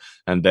other.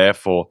 And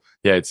therefore,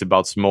 yeah, it's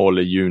about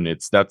smaller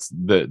units. That's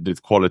the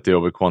quality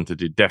over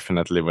quantity,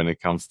 definitely when it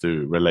comes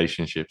to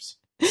relationships.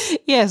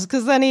 Yes,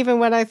 because then even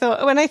when I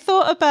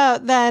thought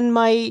about then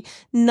my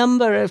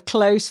number of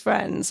close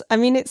friends, I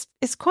mean,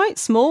 it's quite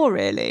small,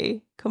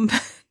 really,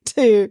 compared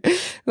to,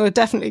 or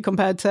definitely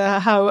compared to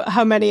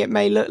how many it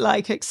may look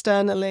like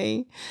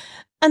externally.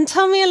 And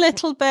tell me a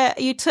little bit,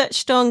 you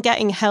touched on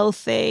getting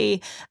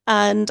healthy,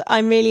 and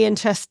I'm really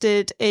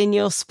interested in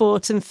your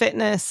sport and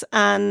fitness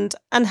and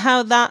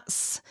how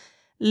that's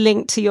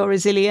linked to your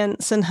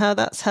resilience and how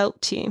that's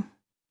helped you.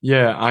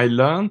 Yeah, I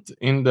learned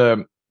in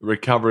the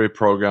recovery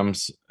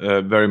programs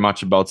very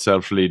much about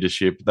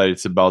self-leadership, that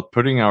it's about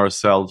putting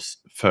ourselves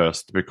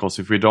first, because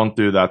if we don't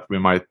do that, we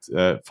might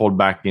fall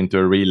back into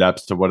a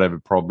relapse to whatever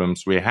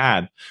problems we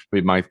had.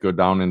 We might go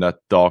down in that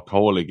dark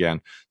hole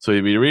again. So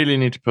we really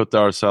need to put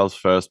ourselves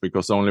first,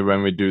 because only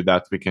when we do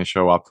that, we can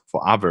show up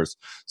for others.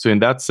 So in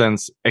that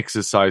sense,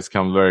 exercise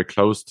comes very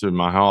close to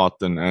my heart,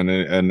 and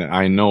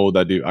I know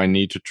that I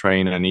need to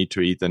train, I need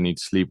to eat, I need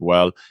to sleep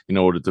well in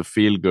order to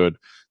feel good.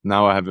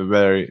 Now I have a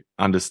very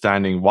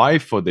understanding why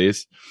for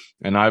this,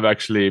 and I've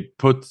actually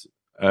put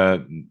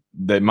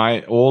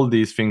all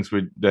these things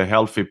with the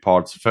healthy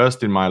parts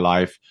first in my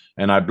life,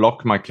 and I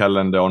block my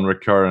calendar on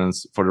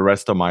recurrence for the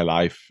rest of my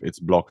life. It's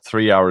blocked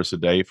 3 hours a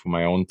day for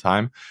my own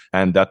time,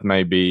 and that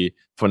may be,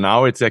 for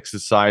now it's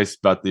exercise,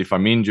 but if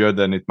I'm injured,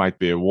 then it might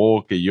be a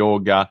walk, a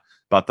yoga.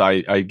 But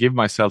I give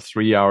myself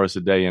 3 hours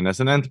a day. And as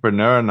an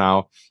entrepreneur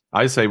now,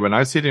 I say when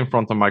I sit in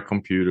front of my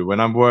computer,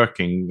 when I'm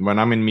working, when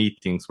I'm in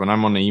meetings, when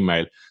I'm on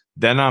email,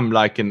 then I'm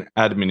like an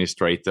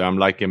administrator. I'm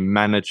like a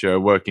manager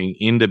working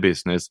in the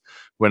business.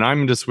 When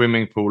I'm in the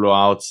swimming pool or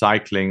out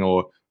cycling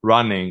or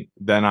running,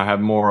 then I have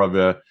more of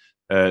a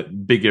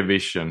bigger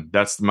vision.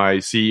 That's my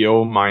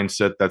CEO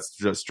mindset. That's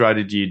the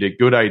strategy. The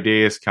good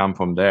ideas come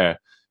from there.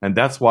 And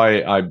that's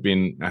why I've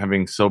been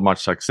having so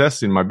much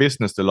success in my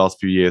business the last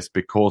few years,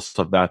 because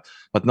of that.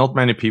 But not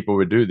many people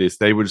would do this.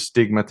 They would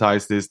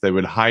stigmatize this, they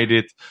would hide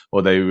it,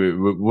 or they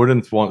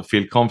wouldn't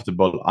feel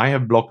comfortable. I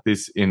have blocked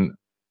this in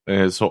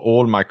so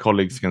all my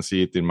colleagues can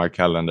see it in my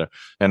calendar,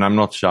 and I'm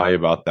not shy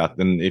about that.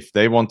 And if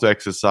they want to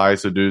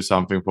exercise or do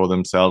something for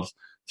themselves,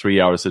 3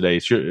 hours a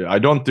day. I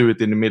don't do it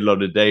in the middle of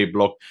the day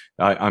block.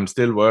 I'm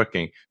still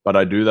working, but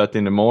I do that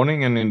in the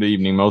morning and in the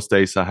evening. Most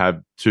days I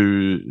have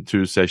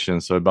two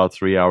sessions, so about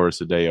 3 hours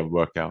a day of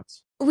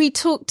workouts. We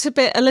talked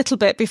a little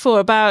bit before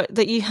about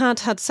that you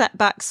had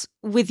setbacks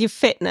with your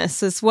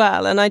fitness as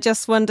well, and I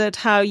just wondered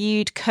how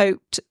you'd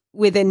coped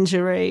with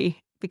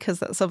injury, because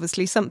that's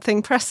obviously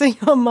something pressing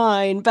on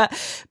mine. But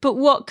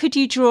what could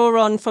you draw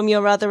on from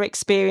your other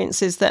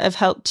experiences that have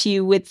helped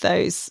you with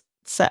those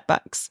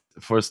setbacks?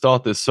 For a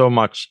start, there's so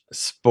much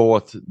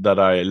sport that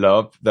I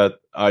love that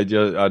I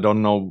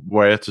don't know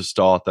where to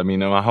start. I mean,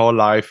 my whole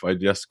life, I'm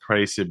just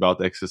crazy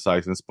about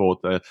exercise and sport.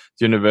 At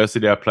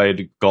university, I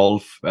played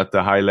golf at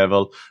the high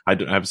level.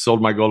 I've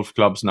sold my golf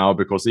clubs now,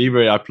 because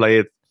either I play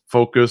it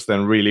focused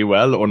and really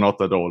well or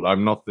not at all.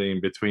 I'm not the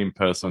in-between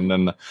person.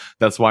 And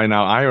that's why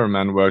now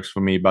Ironman works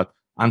for me. But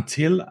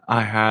until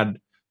I had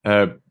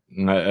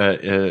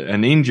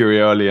an injury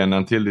early, and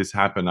until this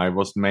happened, I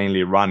was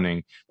mainly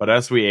running. But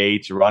as we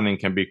age, running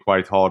can be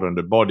quite hard on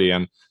the body.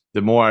 And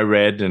the more I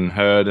read and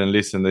heard and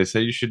listened, they say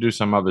you should do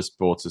some other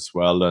sports as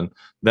well. And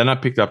then I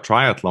picked up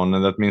triathlon,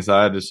 and that means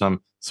I added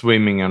some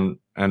swimming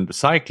and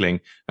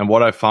cycling. And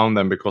what I found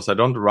then, because I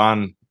don't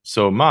run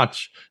so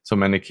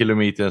many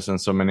kilometers and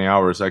so many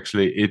hours,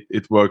 actually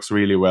it works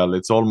really well.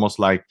 It's almost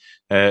like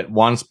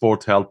one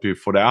sport help you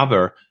for the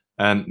other.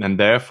 And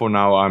therefore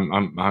now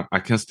I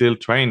can still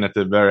train at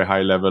a very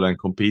high level and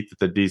compete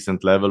at a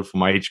decent level for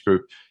my age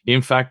group.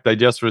 In fact, I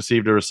just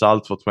received the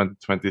results for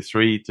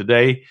 2023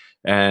 today,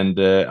 and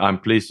I'm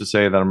pleased to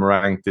say that I'm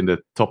ranked in the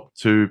top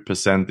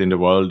 2% in the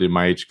world in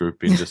my age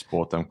group in the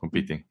sport I'm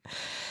competing.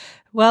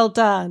 Well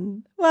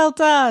done. Well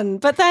done.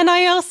 But then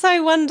I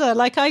also wonder,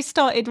 like, I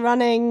started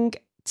running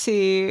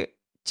to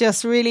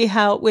just really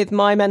help with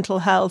my mental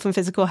health and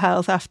physical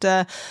health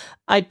after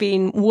I'd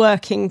been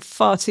working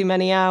far too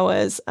many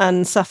hours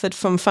and suffered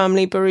from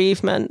family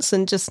bereavements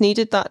and just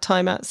needed that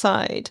time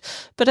outside.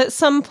 But at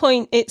some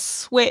point it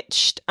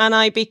switched, and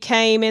I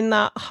became in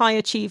that high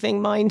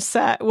achieving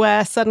mindset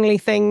where suddenly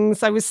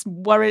I was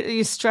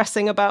worried,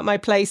 stressing about my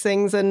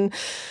placings and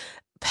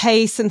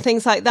pace and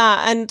things like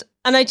that.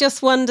 And I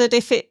just wondered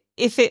if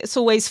it's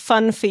always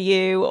fun for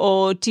you,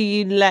 or do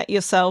you let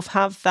yourself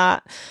have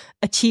that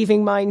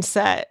achieving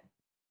mindset?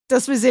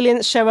 Does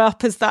resilience show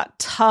up as that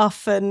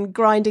tough and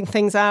grinding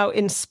things out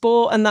in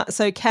sport, and that's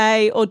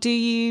okay? Or do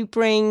you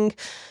bring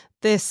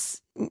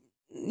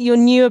your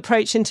new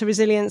approach into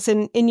resilience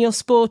in your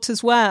sport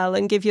as well,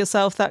 and give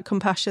yourself that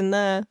compassion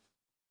there?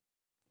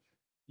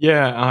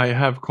 Yeah, I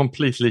have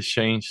completely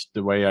changed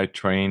the way I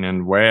train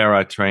and where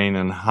I train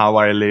and how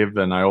I live.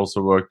 And I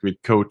also worked with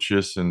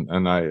coaches,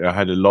 and I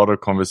had a lot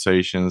of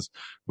conversations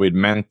with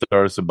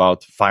mentors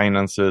about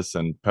finances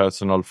and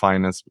personal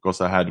finance,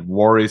 because I had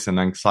worries and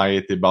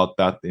anxiety about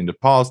that in the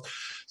past.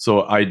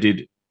 So I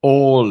did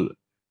all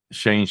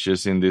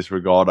changes in this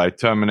regard. I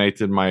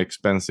terminated my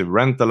expensive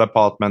rental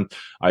apartment.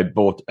 I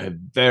bought a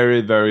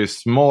very, very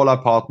small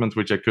apartment,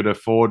 which I could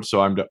afford. So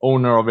I'm the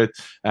owner of it.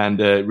 And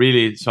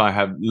really, so I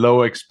have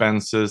low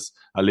expenses.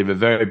 I live a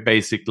very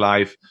basic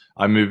life.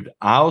 I moved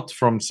out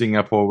from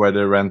Singapore, where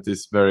the rent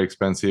is very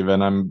expensive,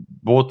 and I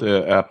bought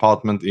an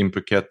apartment in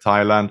Phuket,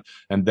 Thailand.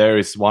 And there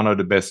is one of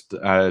the best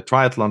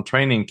triathlon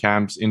training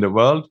camps in the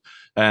world.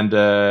 And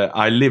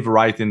I live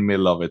right in the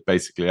middle of it,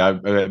 basically. I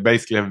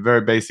basically have a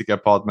very basic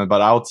apartment,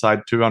 but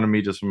outside 200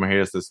 meters from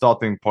here is the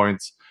starting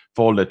points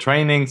for all the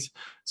trainings.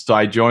 So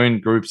I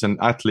joined groups and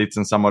athletes,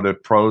 and some of the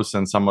pros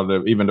and some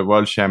of even the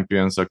world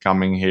champions are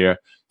coming here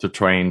to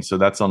train. So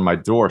that's on my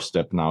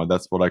doorstep now.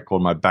 That's what I call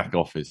my back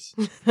office.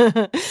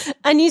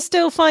 And you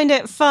still find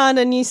it fun,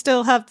 and you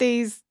still have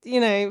these,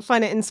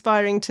 find it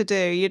inspiring to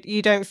do.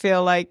 You don't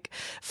feel like,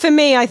 for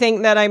me, I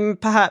think that I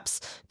perhaps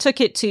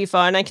took it too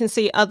far, and I can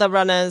see other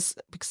runners,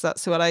 because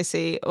that's what I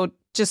see, or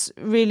just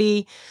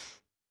really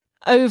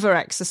over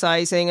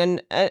exercising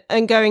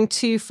and going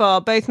too far,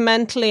 both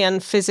mentally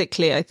and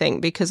physically, I think,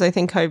 because I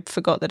think I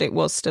forgot that it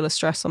was still a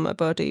stress on my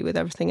body with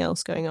everything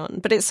else going on.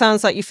 But it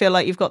sounds like you feel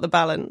like you've got the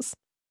balance.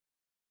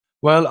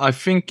 Well, I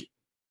think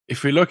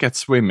if we look at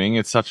swimming,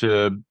 it's such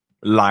a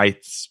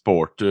light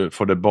sport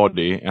for the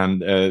body,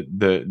 and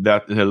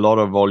that a lot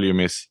of volume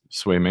is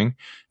swimming.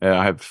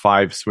 I have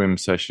 5 swim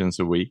sessions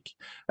a week,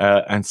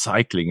 and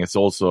cycling is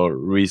also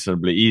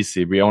reasonably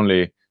easy. We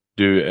only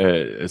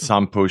do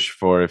some push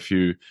for a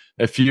few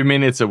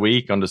minutes a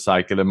week on the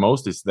cycle, and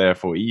most is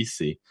therefore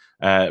easy.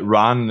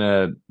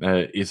 Run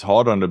is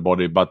hard on the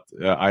body, but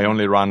I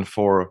only run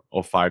 4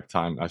 or 5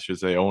 times. I should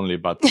say only,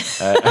 but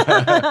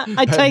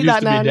I take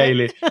that now.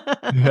 Daily.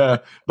 Yeah,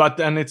 but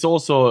and it's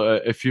also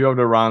a few of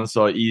the runs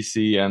are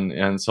easy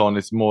and so on.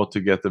 It's more to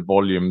get the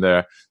volume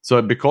there.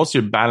 So because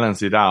you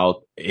balance it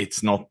out,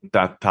 it's not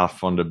that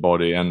tough on the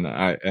body, and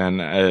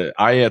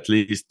I at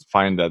least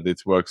find that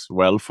it works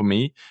well for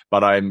me.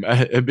 But I'm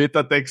a bit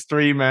at the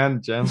extreme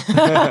end, Jen.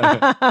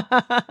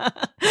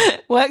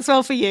 Works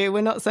well for you.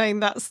 We're not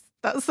saying that's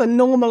a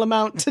normal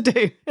amount to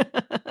do.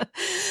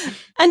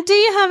 And do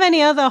you have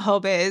any other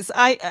hobbies?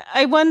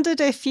 I wondered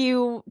if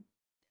you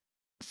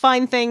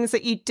find things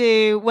that you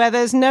do where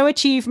there's no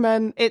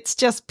achievement, it's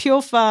just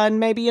pure fun.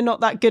 Maybe you're not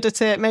that good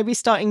at it. Maybe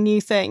starting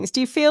new things.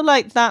 Do you feel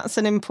like that's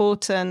an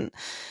important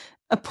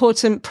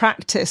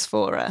practice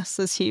for us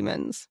as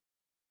humans?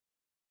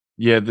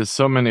 Yeah, there's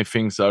so many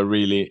things I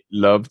really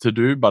love to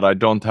do, but I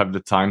don't have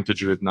the time to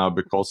do it now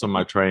because of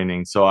my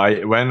training. So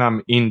when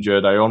I'm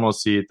injured, I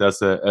almost see it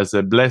as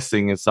a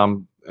blessing in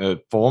some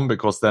form,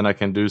 because then I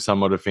can do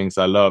some of the things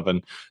I love,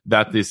 and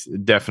that is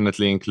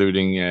definitely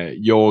including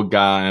yoga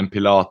and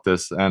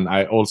Pilates, and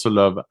I also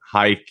love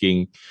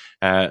hiking.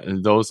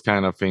 Those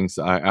kind of things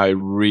I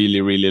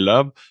really, really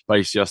love, but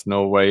it's just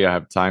no way I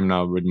have time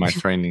now with my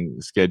training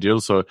schedule.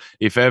 So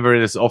if ever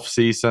it is off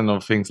season or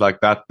things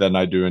like that, then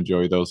I do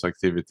enjoy those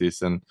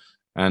activities. And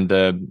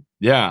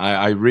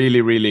I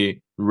really,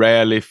 really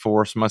rarely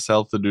force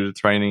myself to do the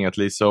training, at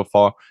least so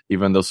far,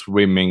 even though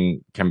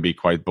swimming can be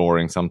quite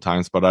boring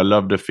sometimes. But I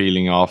love the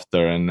feeling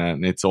after,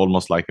 and it's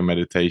almost like a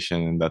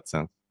meditation in that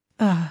sense.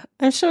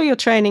 I'm sure you're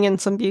training in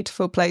some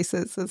beautiful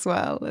places as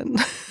well. And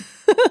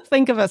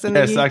think of us in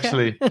the UK. Yes,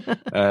 actually.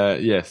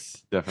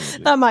 Yes,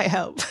 definitely. That might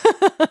help.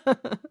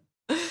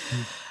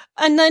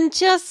 And then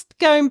just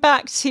going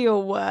back to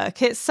your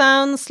work, it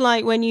sounds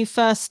like when you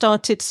first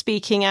started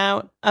speaking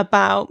out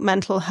about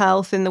mental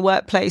health in the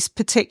workplace,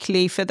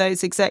 particularly for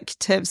those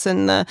executives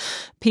and the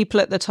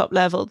people at the top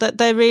level, that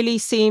there really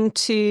seemed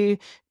to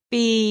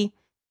be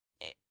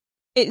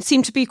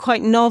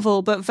quite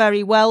novel, but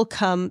very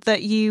welcome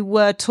that you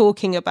were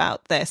talking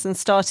about this and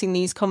starting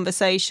these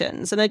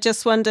conversations. And I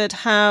just wondered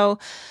how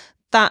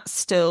that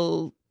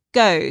still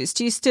goes.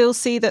 Do you still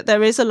see that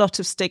there is a lot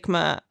of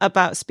stigma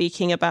about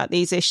speaking about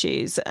these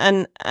issues,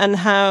 and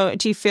how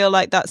do you feel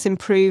like that's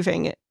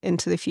improving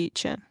into the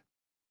future?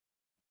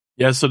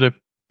 Yeah, so the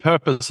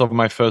purpose of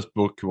my first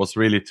book was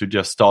really to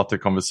just start a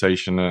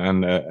conversation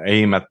and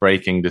aim at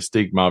breaking the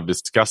stigma of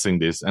discussing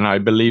this, and I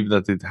believe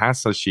that it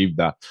has achieved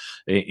that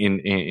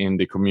in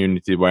the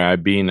community where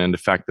I've been, and the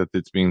fact that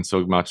it's been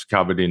so much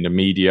covered in the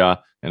media,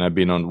 and I've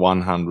been on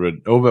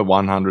over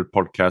 100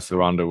 podcasts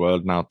around the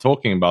world now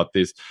talking about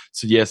this.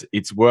 So yes,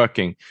 it's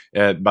working,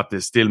 but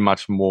there's still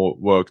much more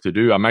work to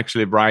do. I'm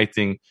actually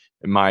writing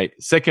my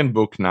second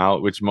book now,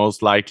 which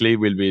most likely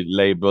will be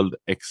labeled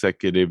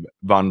Executive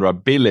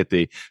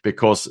Vulnerability,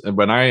 because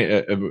when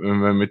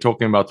we're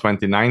talking about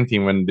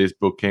 2019, when this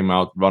book came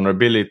out,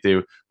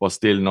 vulnerability was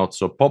still not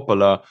so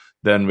popular.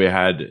 Then we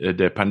had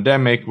the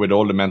pandemic with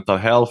all the mental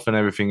health and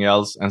everything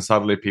else, and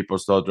suddenly people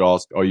started to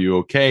ask, are you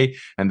okay?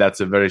 And that's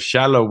a very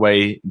shallow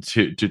way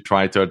to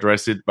try to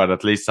address it, but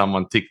at least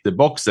someone ticked the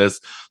boxes.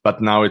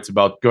 But now it's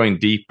about going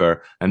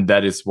deeper, and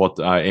that is what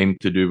I aim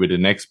to do with the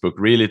next book,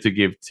 really to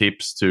give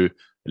tips to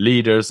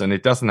leaders, and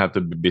it doesn't have to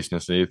be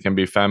business, it can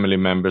be family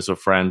members or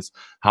friends,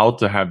 how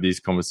to have these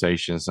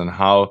conversations and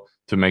how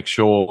to make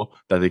sure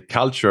that the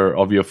culture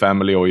of your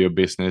family or your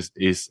business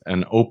is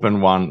an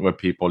open one where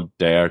people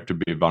dare to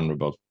be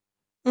vulnerable.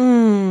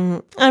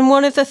 And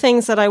one of the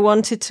things that I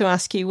wanted to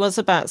ask you was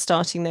about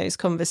starting those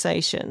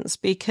conversations,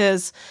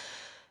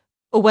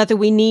 or whether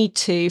we need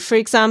to. For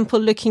example,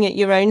 looking at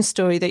your own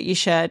story that you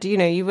shared,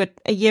 you were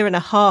a year and a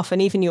half, and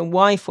even your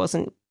wife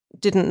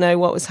didn't know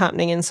what was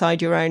happening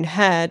inside your own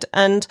head.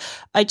 And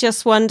I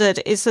just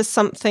wondered, is there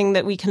something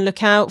that we can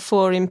look out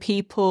for in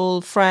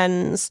people,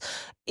 friends?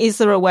 Is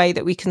there a way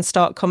that we can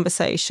start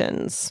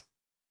conversations?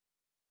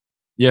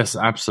 Yes,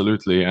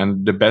 absolutely.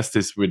 And the best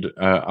is with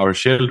our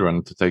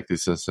children, to take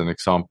this as an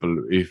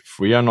example. If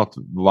we are not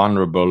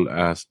vulnerable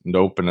and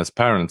open as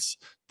parents,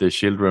 the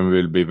children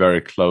will be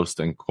very closed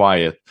and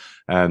quiet.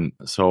 And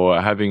so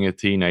having a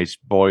teenage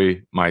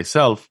boy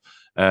myself,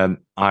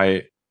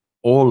 I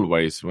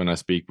always, when I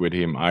speak with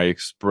him, I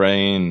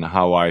explain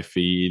how I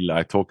feel.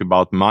 I talk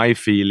about my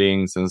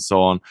feelings and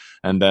so on,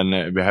 and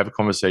then we have a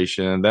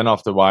conversation. And then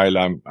after a while,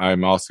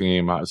 I'm asking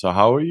him, "So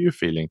how are you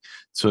feeling?"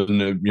 So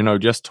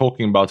just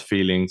talking about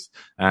feelings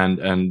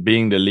and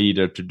being the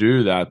leader to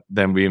do that,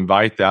 then we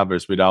invite the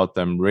others without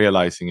them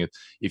realizing it.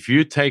 If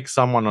you take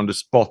someone on the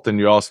spot and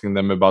you're asking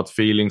them about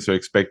feelings or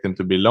expect them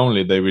to be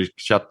lonely, they will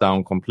shut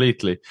down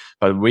completely.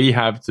 But we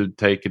have to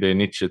take the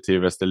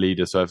initiative as the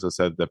leader. So as I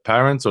said, the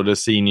parents or the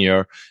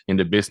senior in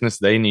the business,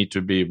 they need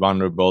to be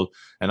vulnerable.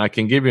 And I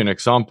can give you an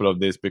example of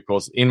this,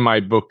 because in my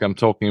book, I'm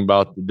talking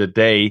about the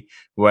day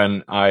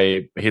when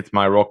I hit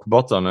my rock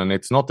bottom, and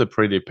it's not a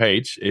pretty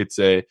page. It's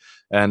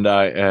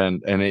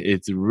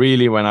it's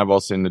really when I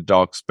was in the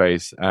dark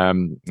space,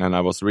 and I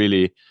was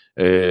really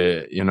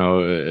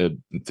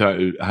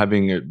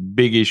having a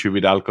big issue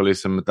with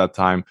alcoholism at that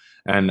time,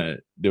 and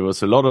there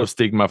was a lot of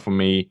stigma for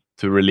me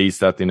to release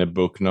that in a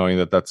book, knowing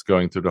that that's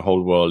going to the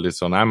whole world.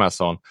 It's on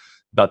Amazon.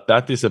 But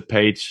that is a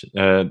page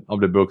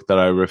of the book that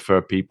I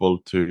refer people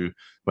to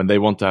when they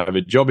want to have a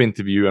job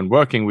interview and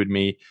working with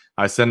me.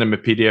 I send them a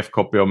PDF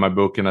copy of my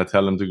book and I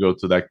tell them to go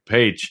to that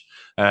page.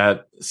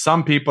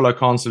 Some people are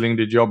canceling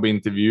the job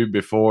interview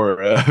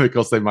before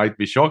because they might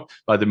be shocked,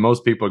 but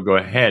most people go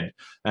ahead.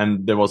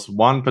 And there was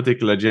one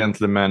particular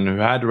gentleman who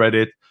had read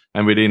it,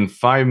 and within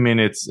 5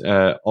 minutes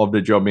of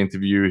the job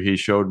interview, he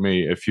showed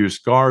me a few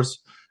scars,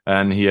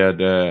 and he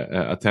had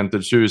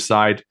attempted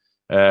suicide.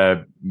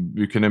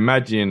 You can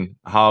imagine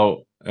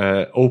how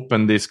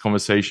open this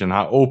conversation,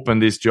 how open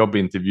this job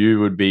interview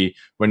would be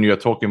when you're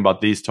talking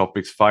about these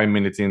topics 5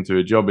 minutes into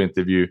a job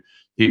interview.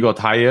 He got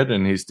hired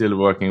and he's still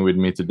working with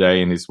me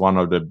today, and he's one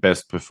of the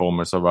best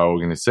performers of our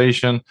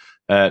organization.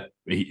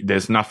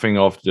 There's nothing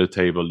off the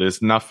table.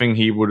 There's nothing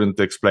he wouldn't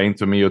explain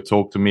to me or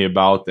talk to me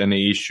about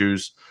any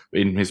issues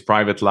in his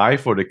private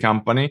life or the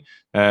company.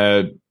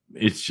 And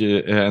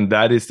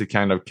that is the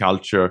kind of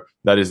culture,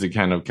 that is the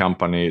kind of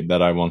company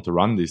that I want to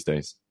run these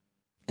days.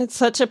 It's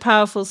such a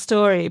powerful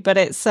story, but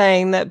it's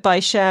saying that by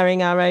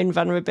sharing our own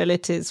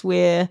vulnerabilities,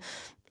 we're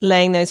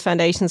laying those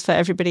foundations for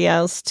everybody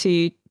else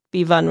to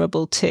be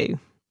vulnerable too,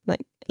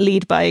 like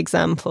lead by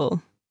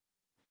example.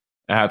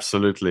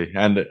 Absolutely.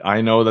 And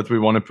I know that we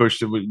want to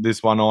push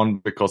this one on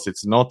because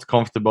it's not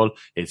comfortable,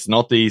 it's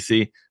not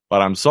easy,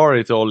 but I'm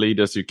sorry to all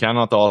leaders, you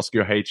cannot ask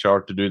your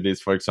HR to do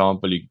this, for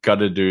example. You got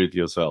to do it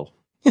yourself.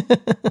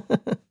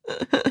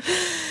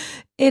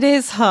 It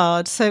is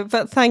hard.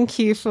 But thank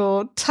you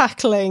for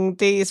tackling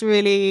these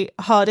really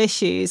hard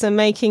issues and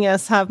making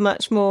us have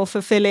much more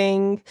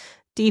fulfilling,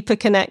 deeper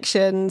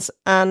connections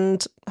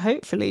and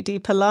hopefully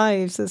deeper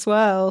lives as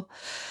well.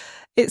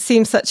 It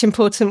seems such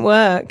important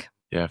work.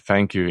 Yeah,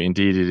 thank you.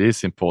 Indeed, it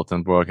is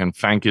important work. And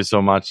thank you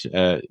so much,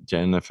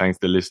 Jen. And thanks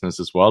the listeners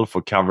as well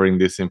for covering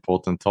this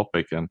important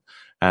topic. And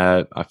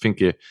I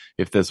think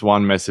if there's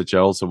one message I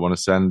also want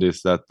to send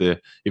is that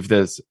if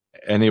there's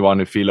anyone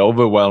who feel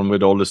overwhelmed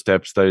with all the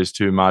steps, there is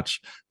too much.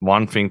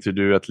 One thing to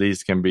do at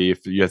least can be,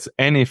 if there's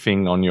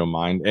anything on your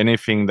mind,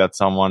 anything that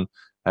someone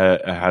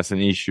has an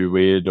issue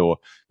with, or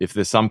if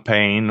there's some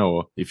pain,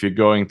 or if you're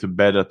going to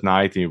bed at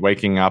night and you're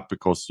waking up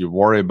because you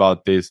worry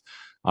about this,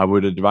 I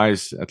would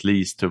advise at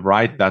least to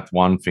write that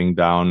one thing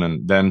down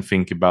and then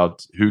think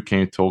about who can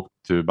you talk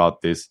to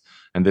about this.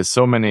 And there's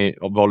so many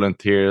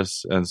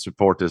volunteers and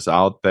supporters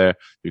out there.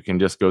 You can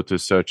just go to a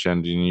search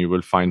engine and you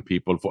will find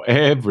people for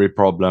every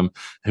problem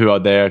who are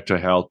there to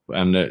help.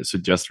 And so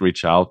just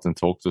reach out and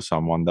talk to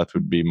someone. That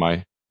would be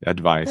my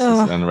advice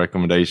and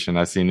recommendation.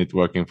 I've seen it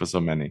working for so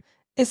many.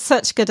 It's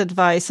such good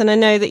advice. And I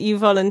know that you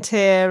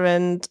volunteer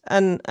and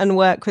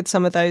work with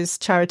some of those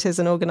charities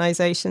and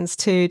organisations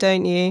too,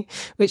 don't you?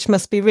 Which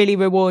must be really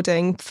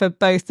rewarding for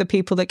both the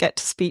people that get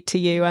to speak to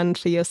you and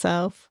for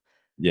yourself.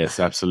 Yes,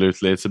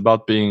 absolutely. It's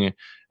about being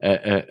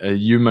a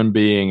human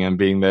being and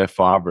being there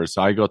for others.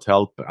 I got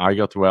help, I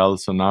got well,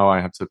 so now I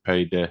have to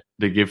pay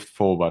the gift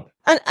forward.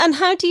 And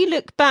how do you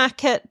look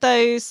back at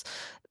those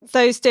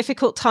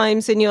difficult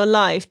times in your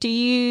life? Do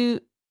you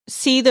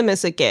see them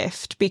as a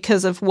gift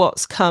because of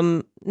what's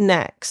come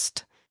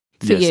next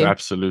for you? Yes,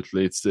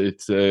 absolutely. It's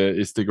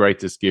the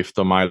greatest gift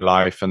of my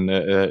life, and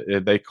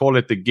they call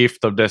it the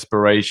gift of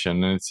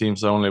desperation. And it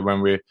seems only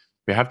when we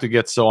have to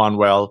get so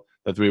unwell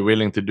that we're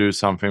willing to do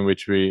something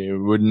which we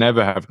would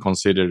never have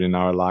considered in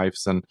our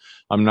lives. And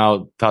I'm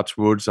now, touch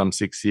wood, I'm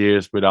 6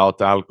 years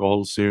without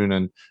alcohol soon,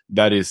 and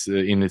that is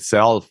in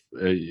itself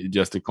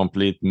just a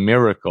complete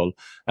miracle.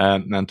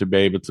 And to be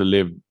able to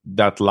live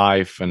that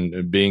life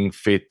and being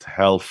fit,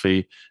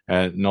 healthy,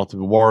 not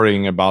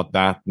worrying about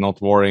that, not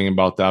worrying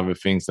about the other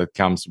things that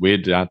comes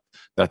with that,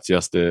 that's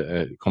just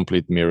a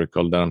complete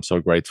miracle that I'm so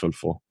grateful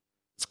for.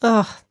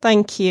 Oh,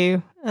 thank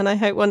you. And I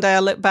hope one day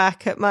I'll look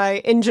back at my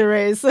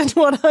injuries and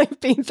what I've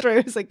been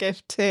through as a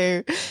gift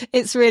too.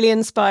 It's really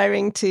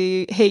inspiring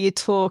to hear you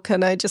talk,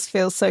 and I just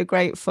feel so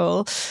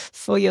grateful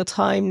for your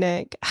time,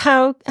 Nick.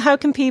 How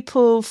can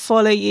people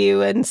follow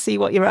you and see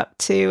what you're up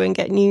to and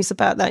get news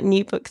about that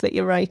new book that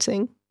you're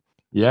writing?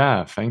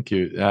 Yeah, thank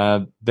you.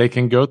 They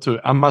can go to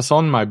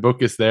Amazon. My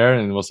book is there,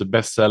 and it was a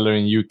bestseller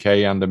in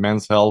UK under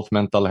men's health,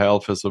 mental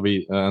health,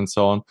 and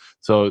so on.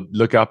 So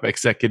look up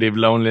Executive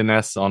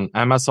Loneliness on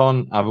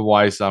Amazon.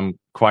 Otherwise, I'm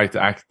quite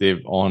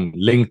active on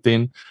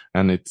LinkedIn,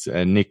 and it's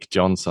Nick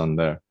Jonsson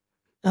there.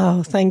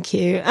 Oh, thank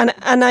you. And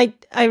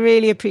I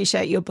really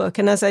appreciate your book.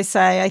 And as I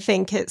say, I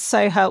think it's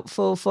so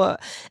helpful for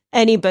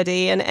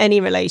anybody and any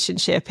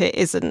relationship. It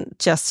isn't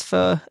just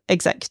for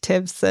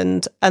executives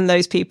and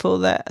those people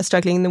that are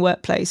struggling in the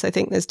workplace. I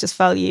think there's just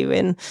value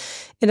in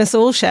us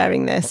all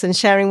sharing this and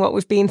sharing what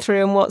we've been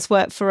through and what's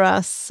worked for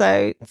us.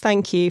 So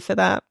thank you for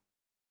that.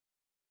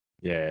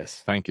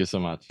 Yes, thank you so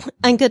much.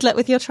 And good luck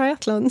with your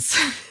triathlons.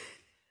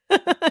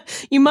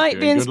 You might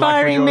be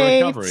inspiring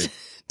me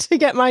to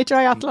get my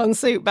triathlon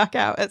suit back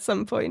out at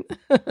some point.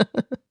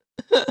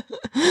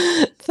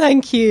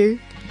 Thank you.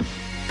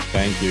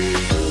 Thank you.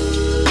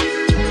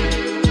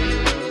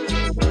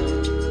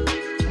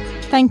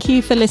 Thank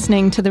you for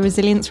listening to the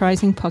Resilience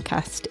Rising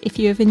podcast. If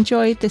you have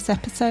enjoyed this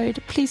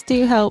episode, please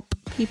do help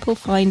people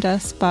find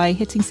us by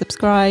hitting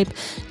subscribe,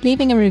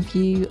 leaving a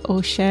review,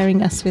 or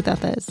sharing us with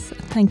others.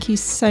 Thank you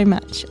so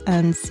much,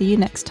 and see you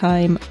next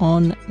time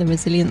on the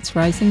Resilience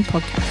Rising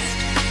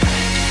podcast.